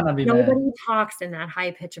 It might not be Nobody bad. talks in that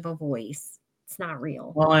high pitch of a voice. It's not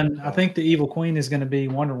real. Well, and I think the evil queen is going to be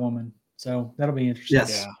Wonder Woman, so that'll be interesting.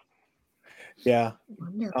 Yes. Yeah.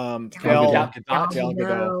 Wonderful. Gal Gal Gadot.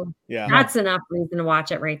 Gadot. Yeah. That's enough reason to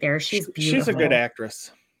watch it right there. She's beautiful. She's a good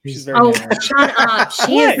actress. She's very Oh, talented. shut up.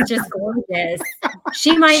 She is just gorgeous.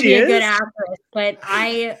 She might be a good actress, but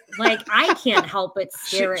I can't help but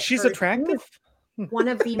stare at her. She's attractive. One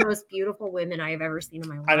of the most beautiful women I've ever seen in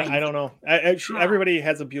my life. I don't know. Everybody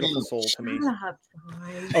has a beautiful soul to me. Shut up,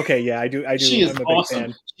 John. Okay, yeah, I do. She is I'm a big awesome.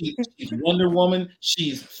 fan. She's Wonder Woman.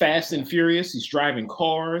 She's fast and furious. She's driving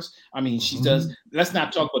cars. I mean, she does. Let's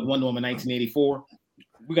not talk about Wonder Woman 1984.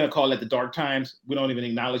 We're gonna call it the Dark Times. We don't even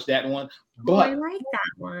acknowledge that one. But I like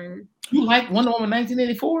that one. you like Wonder Woman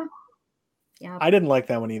 1984? Yeah. I didn't like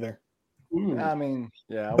that one either. I mean,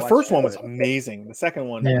 yeah. The first one was amazing. The second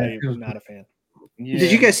one, I'm not a fan. Yeah.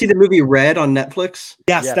 Did you guys see the movie Red on Netflix?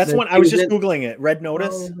 Yes, that's one. I was just Googling it. Red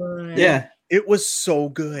Notice. Yeah. It was so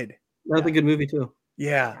good. That's a good movie too.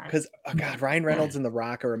 Yeah, because God, Ryan Reynolds and The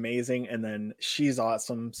Rock are amazing, and then she's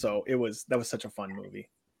awesome. So that was such a fun movie.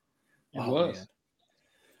 It was.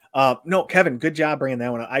 Man. No, Kevin, good job bringing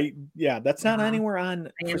that one up. That's not anywhere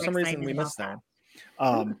on. For some reason, we missed that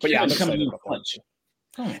one. But yeah, I'm excited about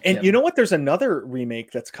that. And you know what? There's another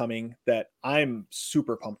remake that's coming that I'm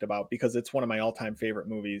super pumped about because it's one of my all-time favorite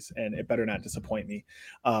movies, and it better not disappoint me.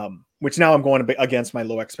 Which now I'm going against my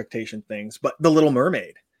low expectation things, but The Little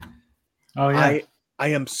Mermaid. Oh yeah, I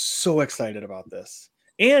am so excited about this.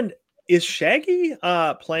 And is Shaggy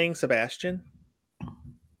playing Sebastian?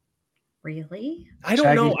 Really? I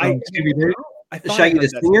don't know. I thought Shaggy the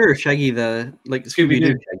singer or Shaggy the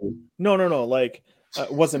Scooby-Doo Shaggy? No. Like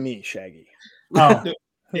wasn't me, Shaggy. Oh,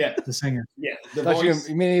 yeah, the singer. Yeah,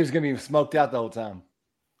 you mean he was going to be smoked out the whole time?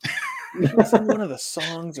 It was in one of the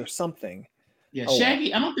songs or something. Yeah,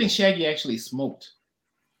 Shaggy. I don't think Shaggy actually smoked.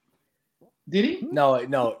 Did he? No, I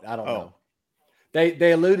don't know.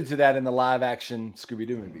 They alluded to that in the live action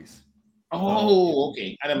Scooby-Doo movies. Oh,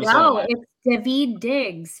 okay. I never saw No, that. it's David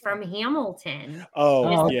Diggs from Hamilton.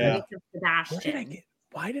 Oh, Is the yeah. voice of Sebastian.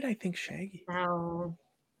 Why did I think Shaggy? So,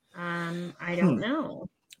 I don't know.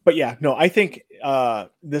 But yeah, no, I think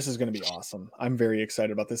this is going to be awesome. I'm very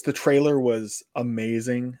excited about this. The trailer was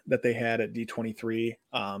amazing that they had at D23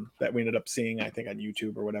 that we ended up seeing, I think, on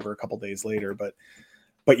YouTube or whatever a couple days later. But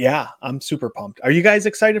But yeah, I'm super pumped. Are you guys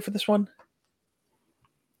excited for this one?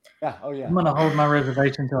 Yeah. Oh yeah. I'm gonna hold my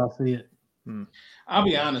reservation until I see it. I'll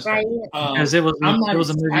be honest, Right. Because it was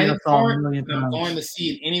a movie I saw a million I'm times. going to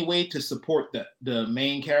see it anyway to support the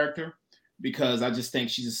main character, because I just think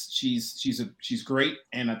she's great,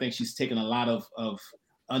 and I think she's taken a lot of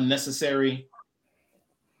unnecessary,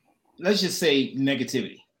 let's just say,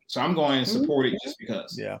 negativity. So I'm going to support it just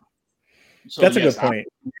because. Yeah. So That's a good point.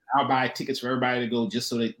 I'll buy tickets for everybody to go just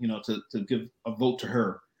so that, to give a vote to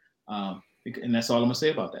her. And that's all I'm gonna say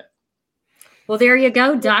about that. Well, there you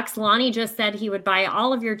go, Dux. Lonnie just said he would buy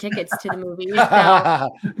all of your tickets to the movie.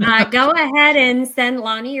 So go ahead and send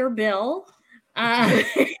Lonnie your bill. Send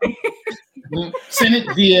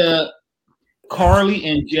it via Carly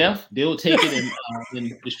and Jeff. They'll take it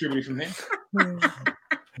and distribute it from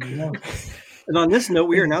there. And on this note,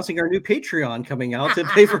 we are announcing our new Patreon coming out to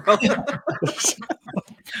pay for all the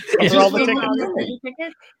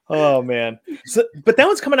tickets. Oh man. So, but that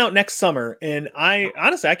one's coming out next summer, and I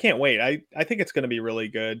can't wait. I think it's going to be really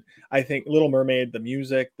good. I think Little Mermaid, the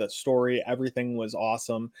music, the story, everything was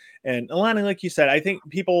awesome. And Alana, like you said, I think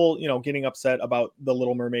people, getting upset about the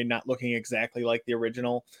Little Mermaid not looking exactly like the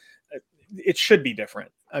original, it should be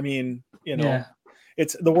different. I mean,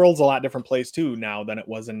 it's the world's a lot different place too now than it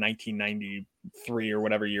was in 1993 or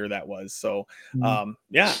whatever year that was. So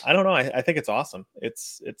yeah, I don't know. I think it's awesome.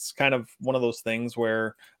 It's kind of one of those things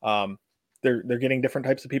where they're getting different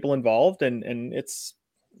types of people involved, and it's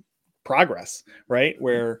progress, right?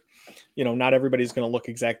 Where not everybody's going to look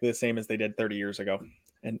exactly the same as they did 30 years ago.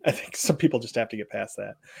 And I think some people just have to get past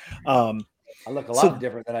that. I look a lot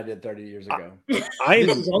different than I did 30 years ago.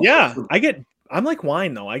 I'm like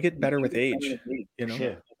wine though. I get better with age,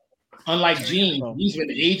 Yeah. Unlike Gene, he's been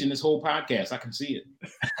aging this whole podcast. I can see it.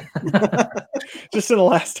 Just in the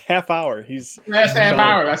last half hour,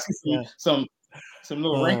 I see some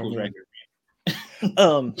little wrinkles right here.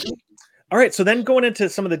 All right, so then going into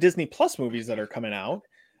some of the Disney Plus movies that are coming out,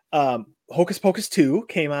 Hocus Pocus 2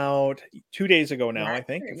 came out 2 days ago now, I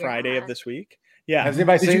think, Friday of this week. Yeah. Has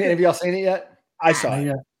anybody seen it? Have y'all seen it yet? I saw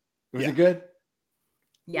it. Was it good?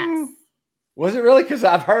 Yes. Was it really? Because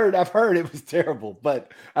I've heard it was terrible,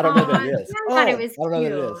 but I don't know that it is. I thought it was I don't know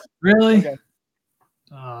that it is. Really? Okay.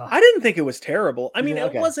 I didn't think it was terrible. I mean,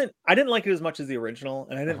 Okay. it wasn't. I didn't like it as much as the original,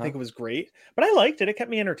 and I didn't think it was great. But I liked it. It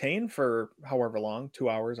kept me entertained for however long, 2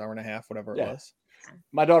 hours, hour and a half, whatever it was.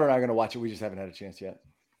 My daughter and I are going to watch it. We just haven't had a chance yet.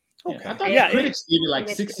 Okay. I thought the critics gave it like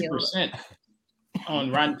 60%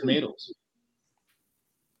 on Rotten Tomatoes.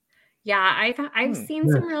 Yeah, I've seen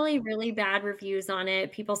some really, really bad reviews on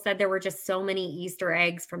it. People said there were just so many Easter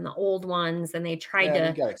eggs from the old ones, and they tried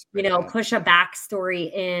to, push a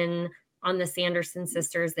backstory in on the Sanderson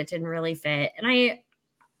sisters that didn't really fit. And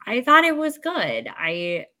I thought it was good.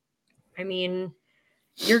 I mean,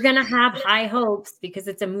 you're gonna have high hopes because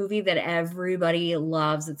it's a movie that everybody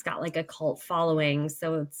loves. It's got like a cult following,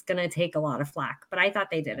 so it's gonna take a lot of flack. But I thought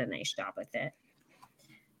they did a nice job with it.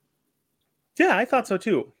 Yeah, I thought so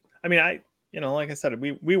too. I mean, like I said,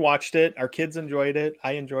 we watched it. Our kids enjoyed it.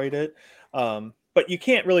 I enjoyed it. But you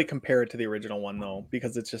can't really compare it to the original one though,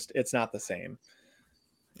 because it's not the same.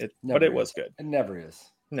 But it was good. It never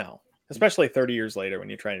is. No, especially 30 years later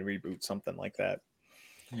when you try to reboot something like that.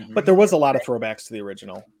 Mm-hmm. But there was a lot of throwbacks to the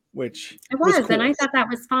original, which it was cool. And I thought that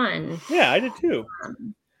was fun. Yeah, I did too.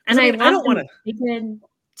 And I don't want to. They did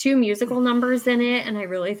 2 musical numbers in it, and I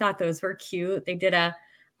really thought those were cute. They did a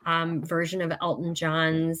version of Elton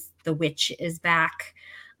John's "The Witch Is Back,"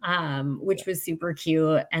 which was super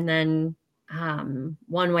cute, and then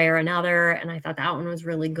One Way or Another, and I thought that one was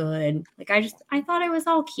really good. Like I thought it was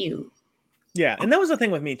all cute. Yeah, and that was the thing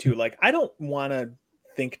with me too. Like I don't want to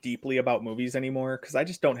think deeply about movies anymore because I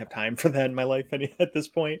just don't have time for that in my life at this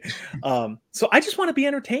point. So I just want to be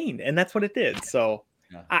entertained, and that's what it did. So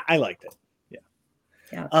I liked it.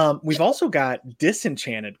 Yeah. We've also got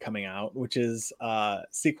Disenchanted coming out, which is a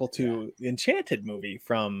sequel to the Enchanted movie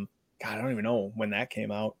from God, I don't even know when that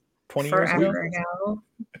came out. 20 years ago.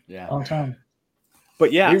 Yeah, long time.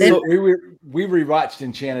 But yeah, we rewatched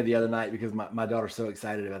Enchanted the other night because my daughter's so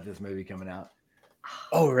excited about this movie coming out.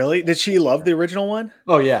 Oh, really? Did she love the original one?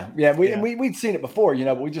 Oh yeah. We'd seen it before,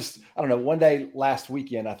 but we just I don't know. One day last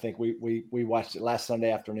weekend, I think we watched it last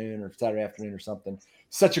Sunday afternoon or Saturday afternoon or something.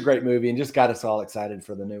 Such a great movie and just got us all excited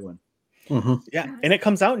for the new one. Mm-hmm. Yeah, and it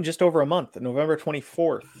comes out in just over a month, November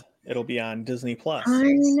 24th. It'll be on Disney Plus.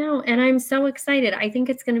 I know, and I'm so excited. I think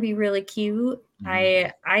it's going to be really cute.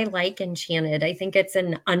 Mm-hmm. I like Enchanted. I think it's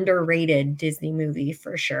an underrated Disney movie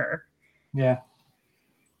for sure. Yeah.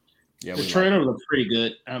 Yeah, the trailer looked pretty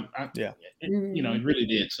good. It really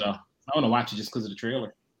did. So I want to watch it just because of the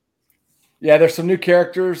trailer. Yeah, there's some new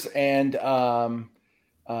characters, and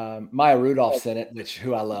Maya Rudolph's in it,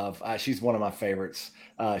 who I love. She's one of my favorites.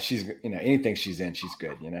 She's, anything she's in, she's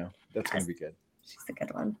good. That's going to be good. She's a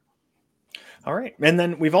good one. All right. And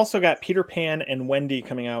then we've also got Peter Pan and Wendy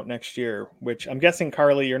coming out next year, which I'm guessing,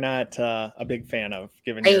 Carly, you're not a big fan of.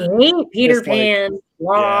 Given I hate Peter Pan.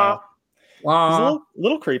 Yeah. It's a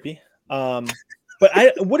little creepy. But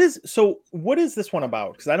what is this one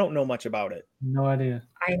about? Because I don't know much about it. No idea.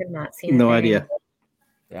 I have not seen it. No idea.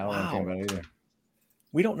 Yeah, I don't know anything about it either.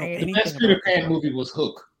 We don't know anything. The best Peter Pan movie was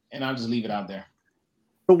Hook, and I'll just leave it out there.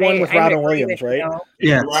 The one with Robin Williams, right?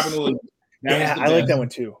 Yeah. Robin Williams. Yeah, I like that one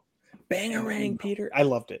too. Bangarang, Peter. I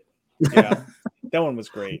loved it. Yeah, that one was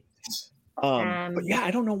great. But yeah,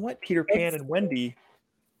 I don't know what Peter Pan and Wendy.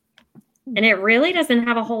 And it really doesn't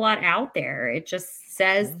have a whole lot out there. It just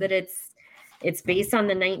says that it's based on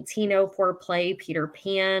the 1904 play Peter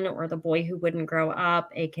Pan, or The Boy Who Wouldn't Grow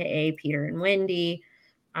Up, aka Peter and Wendy.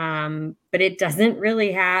 But it doesn't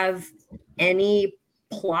really have any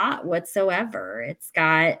plot whatsoever. It's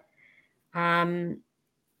got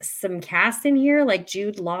some cast in here, like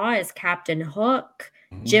Jude Law as Captain Hook,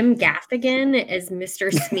 Jim Gaffigan as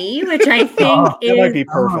Mr. Smee, which I think that might be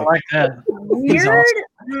perfect. I like that. weird.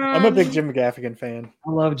 Awesome. I'm a big Jim Gaffigan fan.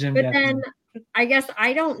 I love Jim But Gaffigan. then I guess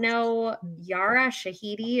I don't know. Yara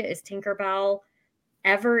Shahidi is Tinkerbell.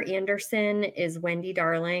 Ever Anderson is Wendy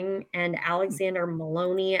Darling, and Alexander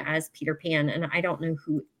Maloney as Peter Pan. And I don't know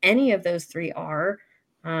who any of those three are.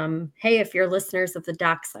 Hey, if you're listeners of the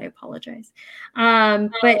Ducks, I apologize.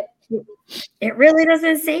 But it really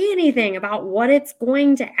doesn't say anything about what it's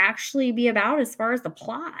going to actually be about as far as the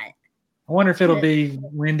plot. I wonder if it'll be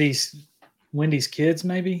Wendy's kids,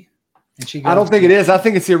 maybe. And I don't think it is. I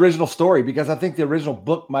think it's the original story, because I think the original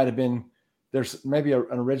book might have been. There's maybe an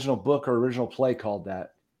original book or original play called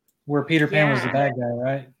that, where Peter Pan was the bad guy,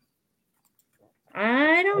 right?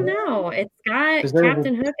 I don't know. It's got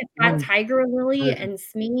Captain Hook. It's got Tiger Lily and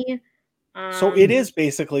Smee. So it is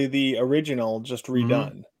basically the original, just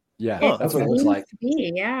redone. Yeah, that's what it looks like.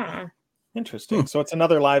 Yeah. Interesting. So it's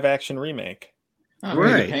another live action remake.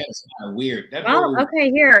 Right. It's kind of weird.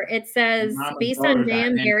 Okay, here it says based on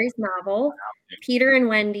J.M. Barrie's novel, Peter and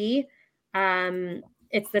Wendy.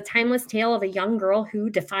 It's the timeless tale of a young girl who,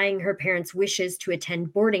 defying her parents' wishes to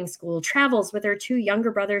attend boarding school, travels with her two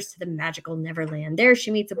younger brothers to the magical Neverland. There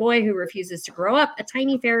she meets a boy who refuses to grow up, a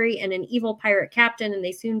tiny fairy, and an evil pirate captain, and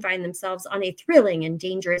they soon find themselves on a thrilling and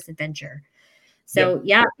dangerous adventure. So,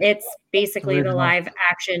 it's basically the live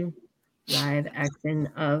action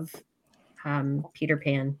of Peter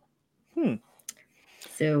Pan.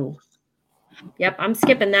 So, I'm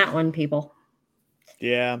skipping that one, people.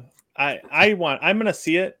 Yeah. I'm gonna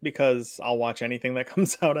see it because I'll watch anything that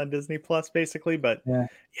comes out on Disney Plus, basically. But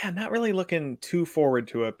not really looking too forward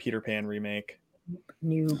to a Peter Pan remake.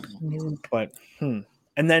 Nope. But and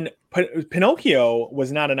then Pinocchio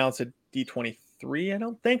was not announced at D23, I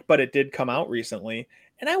don't think, but it did come out recently,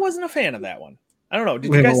 and I wasn't a fan of that one. I don't know.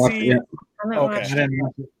 Did you guys see?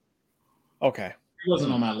 Okay. It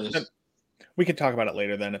wasn't on my list. We can talk about it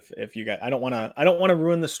later then if you guys. I don't want to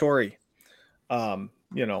ruin the story.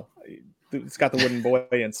 It's got the wooden boy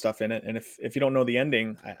and stuff in it, and if you don't know the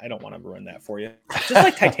ending, I don't want to ruin that for you. Just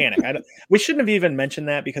like Titanic, we shouldn't have even mentioned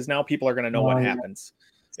that, because now people are going to know what happens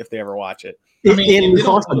if they ever watch it. I mean, it's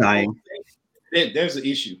also dying. There's an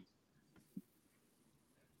issue.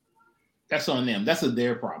 That's on them. That's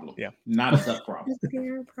their problem. Yeah, not a duck problem. That's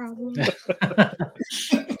their problem.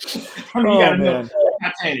 You gotta know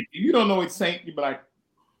Titanic. If you don't know it's Saint, you be like.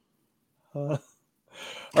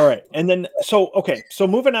 All right. And then, so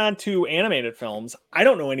moving on to animated films. I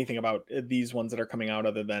don't know anything about these ones that are coming out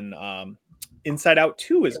other than Inside Out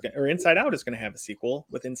is going to have a sequel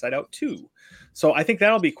with Inside Out 2. So I think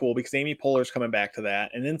that'll be cool, because Amy Poehler's coming back to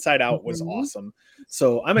that, and Inside Out was awesome.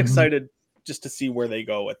 So I'm excited just to see where they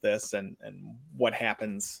go with this and what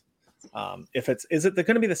happens. Is it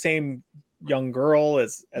going to be the same young girl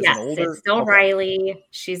as an older? It's still Riley.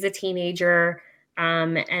 She's a teenager.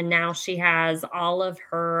 And now she has all of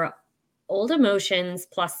her old emotions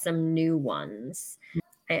plus some new ones.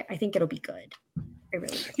 I think it'll be good. I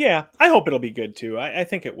really do. Yeah, I hope it'll be good too. I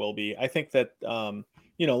think it will be. I think that,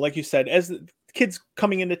 like you said, as kids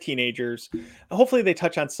coming into teenagers, hopefully they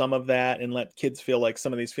touch on some of that and let kids feel like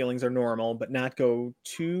some of these feelings are normal, but not go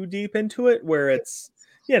too deep into it where it's,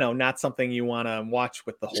 not something you want to watch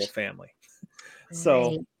with the whole family.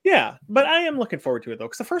 So, but I am looking forward to it, though,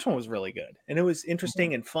 because the first one was really good, and it was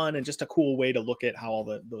interesting and fun, and just a cool way to look at how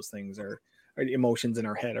all those things are emotions in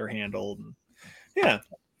our head are handled. And,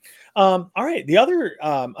 All right. The other,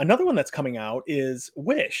 another one that's coming out is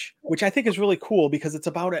Wish, which I think is really cool because it's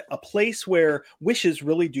about a place where wishes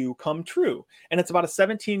really do come true. And it's about a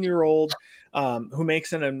 17-year-old who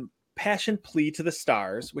makes an impassioned plea to the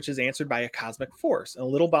stars, which is answered by a cosmic force, a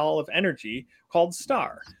little ball of energy called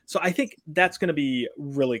Star. So I think that's going to be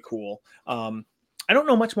really cool. I don't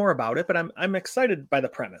know much more about it, but I'm excited by the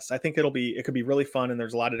premise. I think it could be really fun, and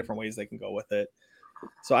there's a lot of different ways they can go with it.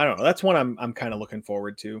 So I don't know. That's one I'm kind of looking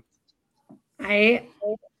forward to. I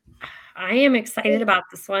am excited about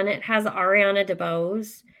this one. It has Ariana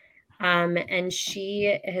DeBose, and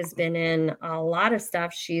she has been in a lot of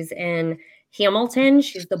stuff. She's in Hamilton.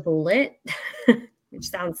 She's the Bullet, which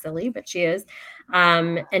sounds silly, but she is.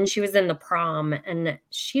 And she was in The Prom, and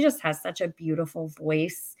she just has such a beautiful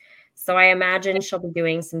voice. So I imagine she'll be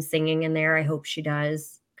doing some singing in there. I hope she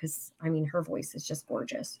does, because I mean, her voice is just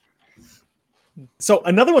gorgeous. So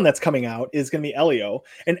another one that's coming out is going to be Elio.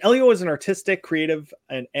 And Elio is an artistic, creative,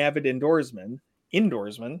 and avid indoorsman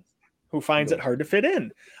who finds it hard to fit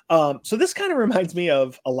in. So this kind of reminds me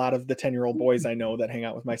of a lot of the 10-year-old boys I know that hang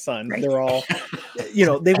out with my son. Right. They're all,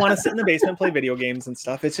 they want to sit in the basement, play video games and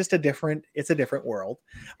stuff. It's just a different world.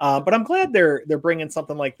 But I'm glad they're bringing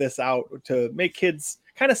something like this out to make kids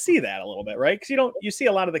kind of see that a little bit, right? Because you see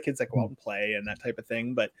a lot of the kids that go out and play and that type of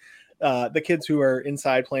thing, but the kids who are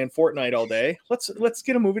inside playing Fortnite all day, let's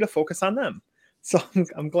get a movie to focus on them. So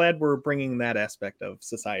I'm glad we're bringing that aspect of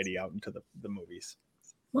society out into the movies.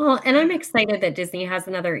 Well, and I'm excited that Disney has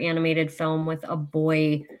another animated film with a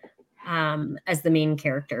boy as the main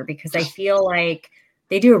character, because I feel like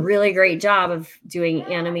they do a really great job of doing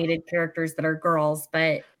animated characters that are girls.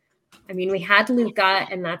 But I mean, we had Luca,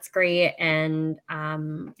 and that's great. And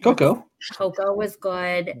Coco was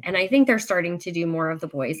good. And I think they're starting to do more of the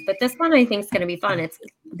boys. But this one I think is going to be fun.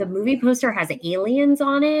 The movie poster has aliens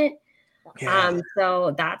on it. Yeah.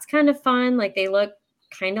 So that's kind of fun. Like, they look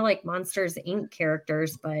kind of like Monsters Inc.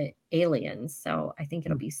 characters, but aliens. So I think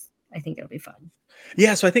it'll be fun.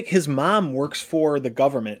 Yeah, so I think his mom works for the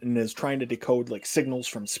government and is trying to decode like signals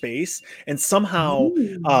from space, and somehow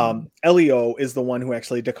Elio is the one who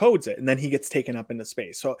actually decodes it, and then he gets taken up into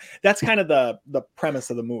space. So that's kind of the premise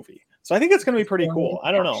of the movie. So I think it's going to be pretty cool.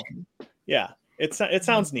 I don't know. Yeah, it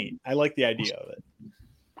sounds neat. I like the idea of it.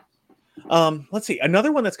 Let's see.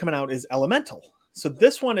 Another one that's coming out is Elemental. So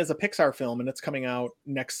this one is a Pixar film, and it's coming out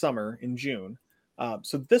next summer in June.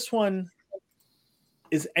 So this one,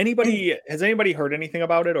 has anybody heard anything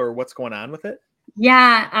about it or what's going on with it?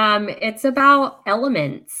 Yeah, it's about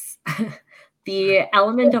elements. The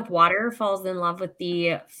element of water falls in love with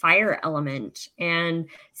the fire element. And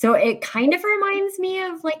so it kind of reminds me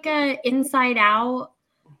of like a Inside Out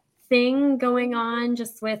thing going on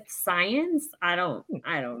just with science. I don't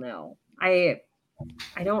know. I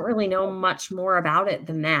don't really know much more about it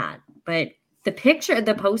than that, but the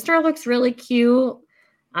poster looks really cute.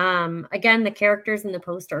 Again, the characters in the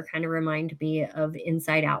poster kind of remind me of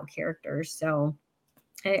Inside Out characters. So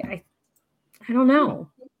I don't know.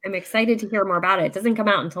 I'm excited to hear more about it. It doesn't come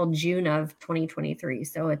out until June of 2023.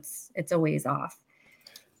 So it's a ways off.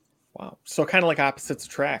 Wow. So kind of like opposites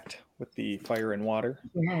attract with the fire and water.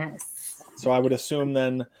 Yes. So I would assume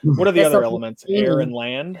then, what are the other elements? Air and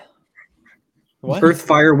land? What? Earth,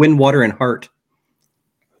 fire, wind, water, and heart.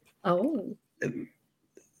 Oh.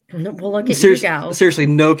 Well, look at you go. Seriously,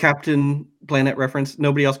 no Captain Planet reference.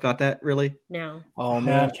 Nobody else got that, really? No. Oh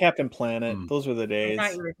man, Captain Planet. Those were the days. I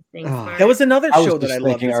thought you were smart. That was another show that I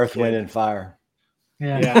loved. Earth, Wind, and Fire.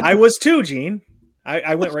 Yeah, I was too, Gene.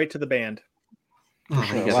 I went right to the band.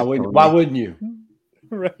 Why wouldn't you?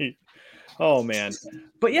 Right. Oh man.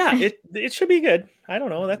 But yeah, it should be good. I don't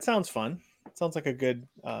know. That sounds fun. It sounds like a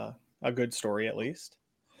good story at least.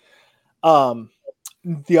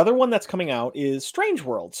 The other one that's coming out is Strange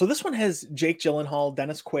World. So this one has Jake Gyllenhaal,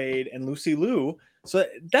 Dennis Quaid, and Lucy Liu. So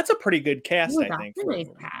that's a pretty good cast, I think. Nice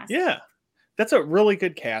cast. Yeah, that's a really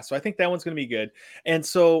good cast. So I think that one's going to be good. And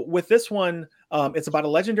so with this one, it's about a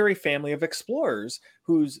legendary family of explorers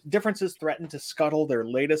whose differences threaten to scuttle their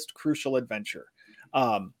latest crucial adventure.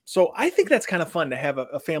 So I think that's kind of fun to have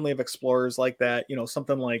a family of explorers like that,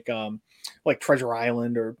 something like Treasure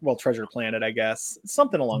Island or Treasure Planet, I guess,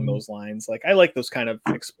 something along those lines. Like, I like those kind of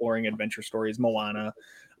exploring adventure stories. Moana,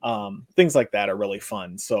 things like that are really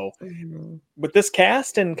fun. So with this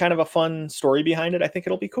cast and kind of a fun story behind it, I think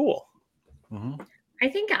it'll be cool. I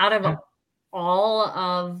think out of all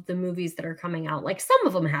of the movies that are coming out, like, some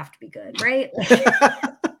of them have to be good, right?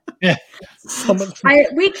 Yeah,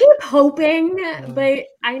 we keep hoping, but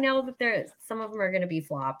I know that some of them are going to be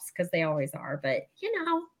flops because they always are. But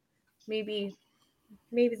maybe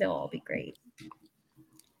they'll all be great.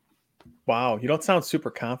 Wow, you don't sound super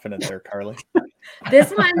confident there, Carly.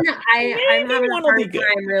 This one, I'm having a one will be hard good.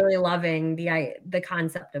 time really loving the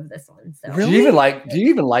concept of this one. So Really? Do you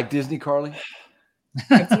even like Disney, Carly?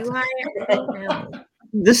 I don't know.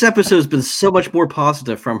 This episode has been so much more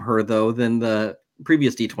positive from her though than the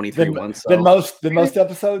previous D23 one. So. Than most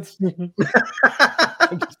episodes.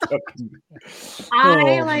 I'm just joking.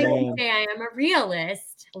 I like to say I am a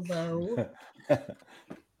realist. Hello.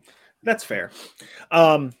 That's fair.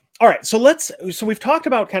 All right, so we've talked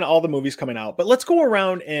about kind of all the movies coming out, but let's go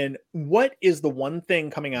around and what is the one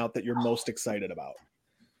thing coming out that you're most excited about?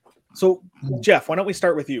 So, Jeff, why don't we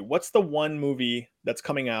start with you? What's the one movie that's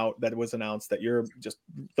coming out that was announced that you're just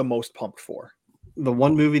the most pumped for? The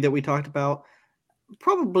one movie that we talked about,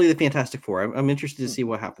 probably the Fantastic Four. I'm interested to see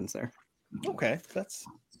what happens there. Okay,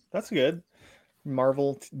 that's good.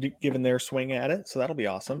 Marvel giving their swing at it, so that'll be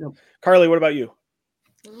awesome. Yep. Carly, what about you?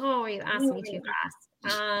 Oh, you asked me too fast.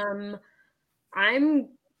 I'm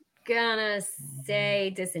gonna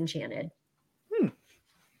say Disenchanted.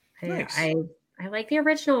 Nice. I like the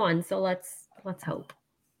original one, so let's hope.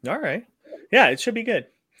 All right. Yeah, it should be good.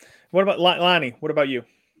 What about Lonnie? What about you?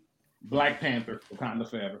 Black Panther, Wakanda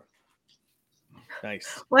Forever.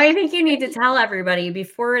 Nice. Well, I think you need to tell everybody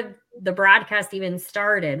before the broadcast even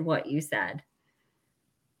started what you said.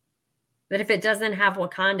 But if it doesn't have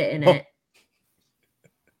Wakanda in it.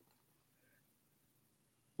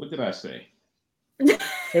 What did I say? It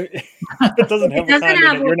doesn't have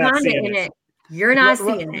Wakanda in it. You're not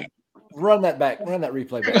seeing it. Run that back. Run that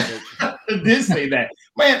replay back. I did say that.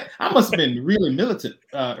 Man, I must have been really militant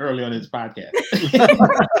early on this podcast.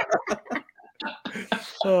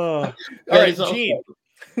 All right, Gene.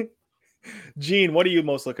 Gene, what are you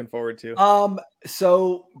most looking forward to?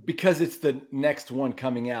 So because it's the next one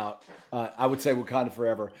coming out, I would say Wakanda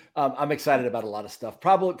Forever. I'm excited about a lot of stuff.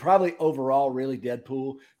 Probably overall, really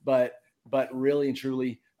Deadpool, but really and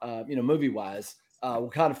truly, movie wise,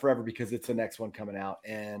 Wakanda Forever because it's the next one coming out,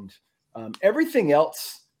 and everything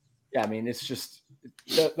else. Yeah, I mean, it's just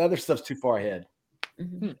the other stuff's too far ahead.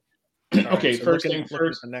 Mm-hmm. Okay, so first thing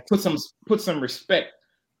first, put some respect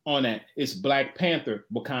on that. It's Black Panther,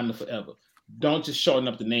 Wakanda Forever. Don't just shorten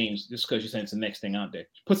up the names just because you're saying it's the next thing out there.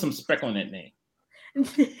 Put some respect on that name.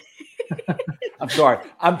 I'm sorry.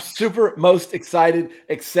 I'm most excited,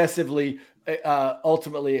 excessively,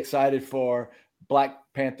 ultimately excited for Black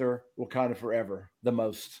Panther, Wakanda Forever. The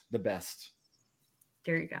most, the best.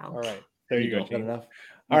 There you go. All right. There you go. Good enough.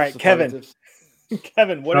 All right, Kevin.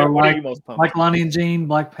 Kevin, what are you most pumped? Like Lonnie and Jean,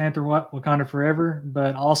 Black Panther, Wakanda Forever,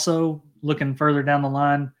 but also looking further down the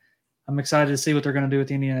line, I'm excited to see what they're going to do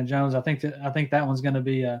with Indiana Jones. I think that one's going to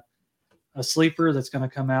be a sleeper that's going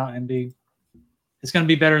to come out and it's going to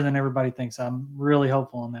be better than everybody thinks. I'm really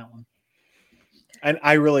hopeful on that one. And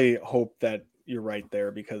I really hope that you're right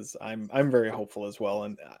there because I'm very hopeful as well.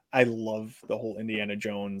 And I love the whole Indiana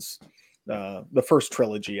Jones, the first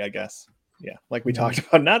trilogy, I guess. Yeah, like we talked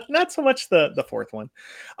about, not so much the fourth one.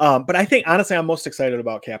 But I think honestly, I'm most excited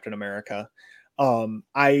about Captain America.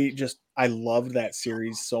 I loved that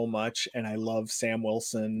series so much, and I love Sam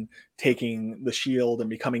Wilson taking the shield and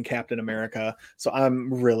becoming Captain America. So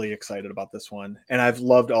I'm really excited about this one, and I've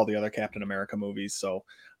loved all the other Captain America movies. So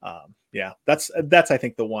yeah, that's I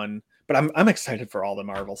think the one. But I'm excited for all the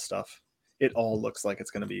Marvel stuff. It all looks like it's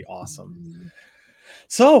going to be awesome.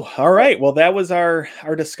 So, all right. Well, that was our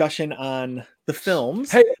discussion on the films.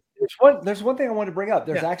 Hey, there's one thing I wanted to bring up.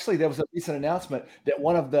 There was a recent announcement that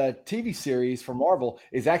one of the TV series from Marvel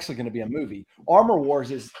is actually going to be a movie. Armor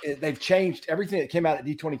Wars they've changed everything that came out at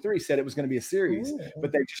D23 said it was going to be a series,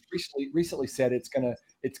 but they just recently said it's going to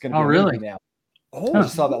be a movie now. Oh, I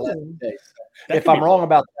just saw that last day. So if I'm wrong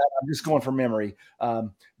about that, I'm just going from memory.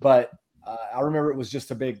 But I remember it was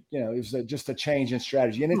just a big, it was just a change in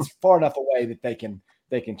strategy, and it's far enough away that they can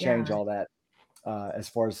change all that as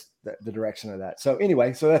far as the direction of that. So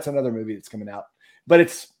anyway, so that's another movie that's coming out, but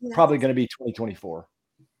it's probably going to be 2024.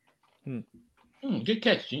 Good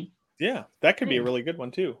catch, Gene. Yeah, that could be a really good one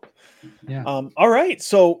too. Yeah. All right.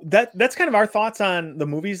 So that's kind of our thoughts on the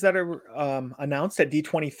movies that are announced at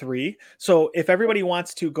D23. So if everybody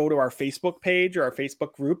wants to go to our Facebook page or our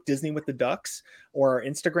Facebook group, Disney with the Ducks, or our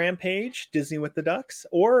Instagram page, Disney with the Ducks,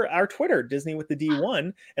 or our Twitter, Disney with the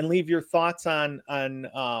D1, and leave your thoughts on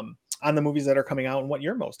the movies that are coming out and what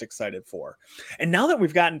you're most excited for. And now that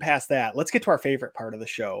we've gotten past that, let's get to our favorite part of the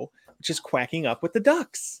show, which is quacking up with the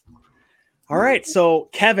ducks. All right, so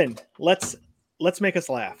Kevin, let's make us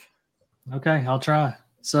laugh. Okay, I'll try.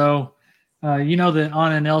 So, you know that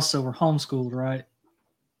Anna and Elsa were homeschooled, right?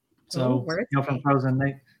 So, from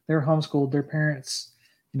Frozen, they're homeschooled. Their parents,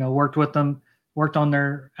 worked with them, worked on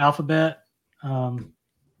their alphabet.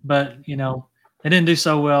 but they didn't do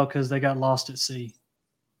so well because they got lost at sea.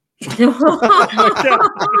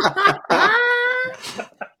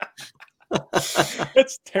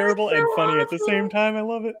 It's terrible and funny at the same time. I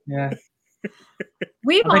love it. Yeah.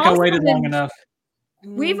 I waited long enough.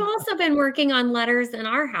 We've also been working on letters in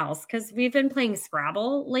our house because we've been playing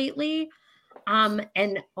Scrabble lately.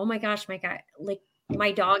 And oh my gosh,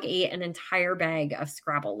 my dog ate an entire bag of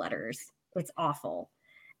Scrabble letters. It's awful.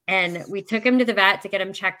 And we took him to the vet to get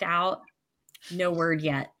him checked out. No word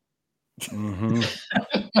yet. Mm-hmm.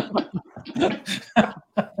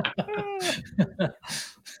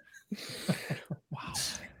 Wow.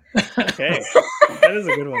 Okay, that is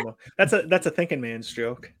a good one though. That's a thinking man's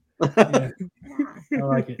joke. Yeah. I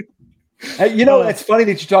like it. Hey, it's funny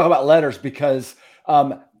that you talk about letters because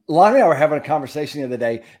Lonnie and I were having a conversation the other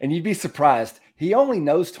day, and you'd be surprised. He only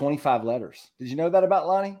knows 25 letters. Did you know that about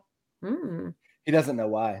Lonnie? Mm. He doesn't know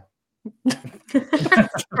why.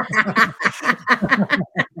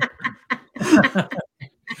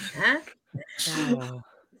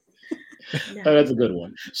 That's a good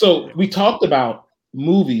one. So we talked about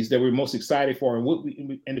movies that we're most excited for, and what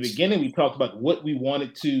in the beginning we talked about what we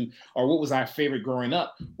wanted to, or what was our favorite growing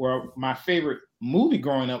up. Where my favorite movie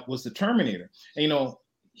growing up was The Terminator. And,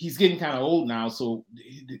 he's getting kind of old now, so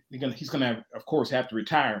he's gonna of course have to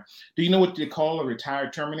retire. Do you know what they call a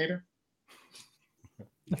retired Terminator?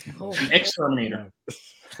 An ex-Terminator.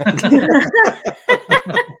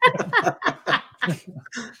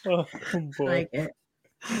 Oh, boy. Like it.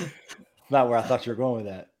 Not where I thought you were going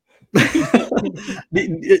with that. Do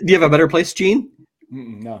you have a better place, Gene?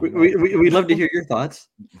 No. We'd love to hear your thoughts.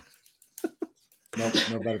 Nope,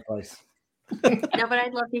 no better place. No, but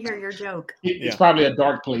I'd love to hear your joke. It's probably a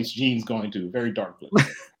dark place Gene's going to. Very dark place.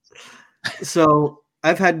 So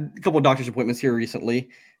I've had a couple of doctor's appointments here recently.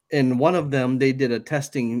 And one of them, they did a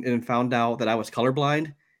testing and found out that I was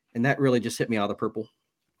colorblind. And that really just hit me out of the purple.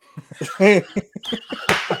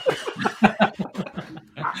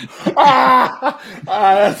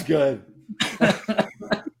 That's good.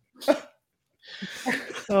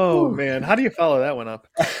 Oh man, how do you follow that one up?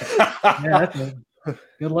 Yeah,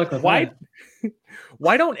 good luck with that.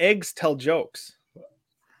 Why don't eggs tell jokes?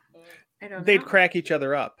 I don't They'd know. crack each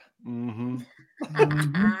other up. Mm-hmm.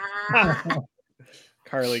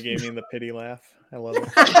 Carly gave me the pity laugh. I love it.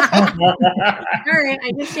 All right,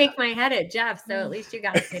 I just shake my head at Jeff, so at least you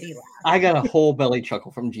got a pity laugh. I got a whole belly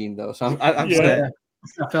chuckle from Gene, though. So I'm sad.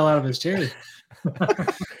 I fell out of his chair.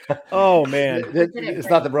 Oh man. It's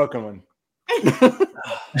not the broken one.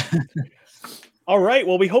 All right.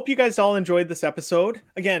 Well, we hope you guys all enjoyed this episode.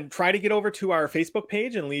 Again, try to get over to our Facebook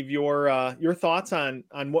page and leave your thoughts on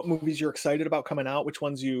what movies you're excited about coming out, which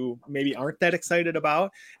ones you maybe aren't that excited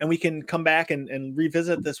about. And we can come back and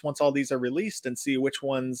revisit this once all these are released and see which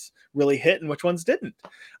ones really hit and which ones didn't.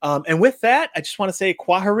 And with that, I just want to say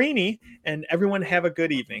Kwaherini, and everyone have a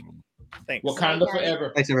good evening. Thanks. Wakanda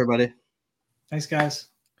forever. Thanks, everybody. Thanks, guys.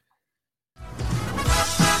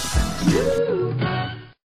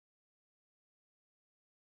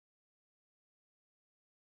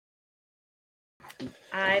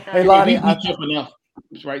 Hey, Lonnie,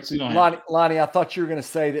 Right, so you don't Lonnie, I thought you were going to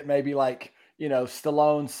say that maybe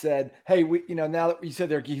Stallone said, hey, now that you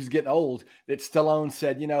said he's getting old, that Stallone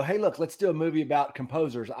said, hey, look, let's do a movie about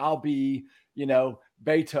composers. I'll be,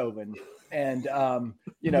 Beethoven. And,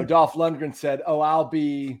 Dolph Lundgren said, oh, I'll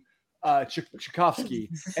be Tchaikovsky.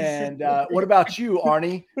 And what about you,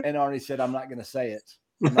 Arnie? And Arnie said, I'm not going to say it.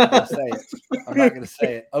 I'm not going to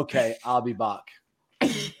say it. Okay, I'll be Bach.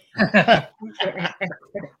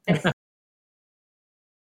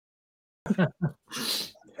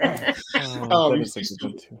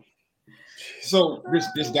 So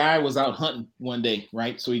this guy was out hunting one day,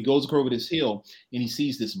 right? So he goes over this hill and he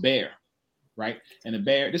sees this bear, right? And the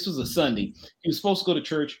bear, this was a Sunday. He was supposed to go to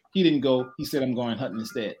church. He didn't go. He said, I'm going hunting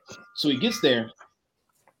instead. So he gets there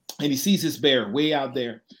and he sees this bear way out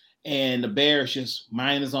there. And the bear is just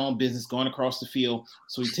minding his own business, going across the field.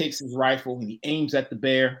 So he takes his rifle and he aims at the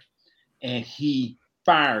bear and he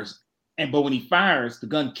fires. But when he fires, the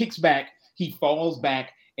gun kicks back, he falls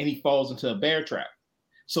back, and he falls into a bear trap.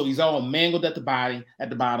 So he's all mangled at the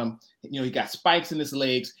bottom. He got spikes in his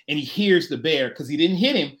legs, and he hears the bear, because he didn't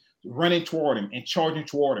hit him, running toward him and charging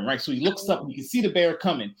toward him, right? So he looks up and you can see the bear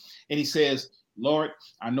coming, and he says, Lord,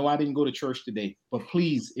 I know I didn't go to church today, but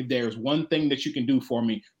please, if there's one thing that you can do for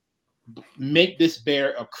me, make this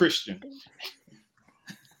bear a Christian.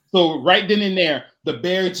 So right then and there, the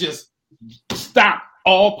bear just stopped,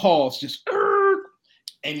 all paused, just,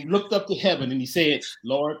 and he looked up to heaven and he said,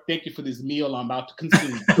 Lord, thank you for this meal I'm about to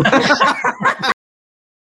consume.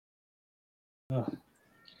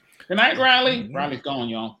 Good night, Riley. Riley's gone,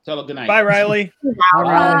 y'all. Tell her good night. Bye, Riley. All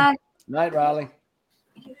right. Night, Riley.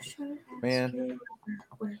 Man.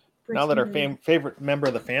 Now that our favorite member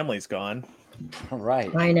of the family's gone. All right.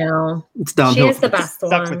 I know. It's downhill. She is the best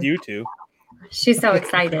Stuck one. with you two. She's so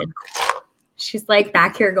excited. She's like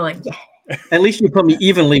back here going, yeah. At least you put me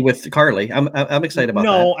evenly with Carly. I'm excited about that.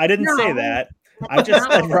 No, I didn't say No. that. I just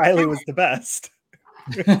said No. Riley was the best.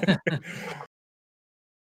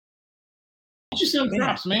 You send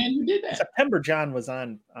drops, man. You did that. September John was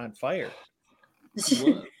on fire.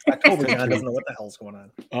 What? October John doesn't know what the hell's going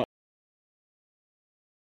on.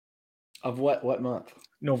 Of what month?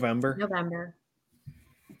 November. November.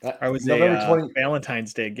 I was November a 20.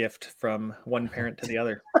 Valentine's Day gift from one parent to the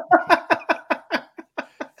other.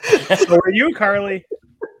 So are you, Carly?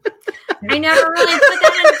 I never really put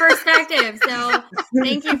that in perspective. So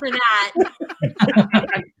thank you for that.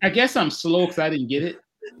 I guess I'm slow because I didn't get it.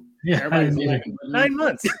 Yeah, I Everybody's didn't either. like, 9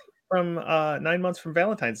 months from 9 months from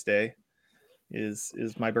Valentine's Day is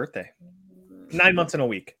my birthday. 9 months in a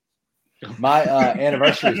week. My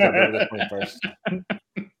anniversary is November the 21st.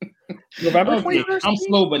 November okay, 21st. I'm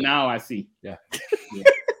slow, but now I see. Yeah.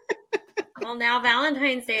 Well, now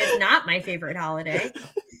Valentine's Day is not my favorite holiday.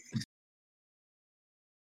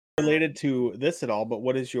 Related to this at all, but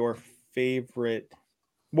what is your favorite?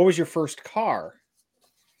 What was your first car?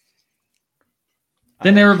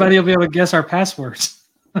 Then everybody will be able to guess our passwords.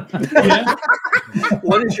 Yeah.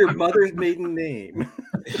 What is your mother's maiden name?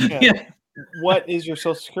 Yeah. What is your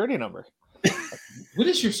social security number? What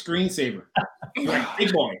is your screensaver?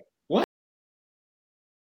 Big boy. What?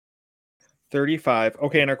 35.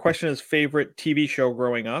 Okay, and our question is favorite TV show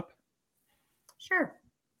growing up. Sure.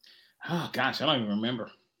 Oh gosh, I don't even remember.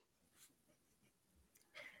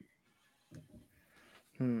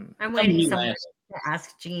 I'm Tell waiting me someone last. to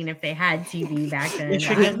ask Gene if they had TV back then.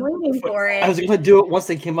 Michigan. I'm waiting for it. I was going to do it once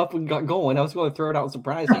they came up and got going. I was going to throw it out and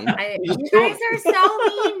surprise him. You guys are so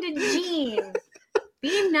mean to Gene.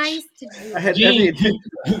 Be nice to I had Gene. every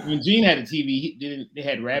When Gene had a TV, they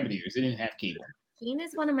had rabbit ears. They didn't have cable. Gene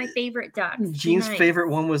is one of my favorite ducks. Be Gene's nice. favorite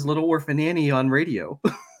one was Little Orphan Annie on radio.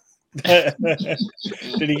 Did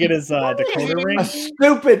he get his decoder ring? A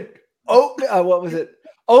stupid. What was it?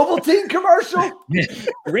 Ovaltine commercial.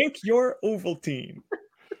 Drink your Ovaltine.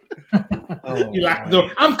 Oh, You locked the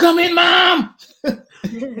door. I'm coming, Mom.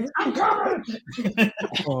 I'm coming.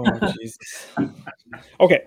 oh, Jesus. Okay,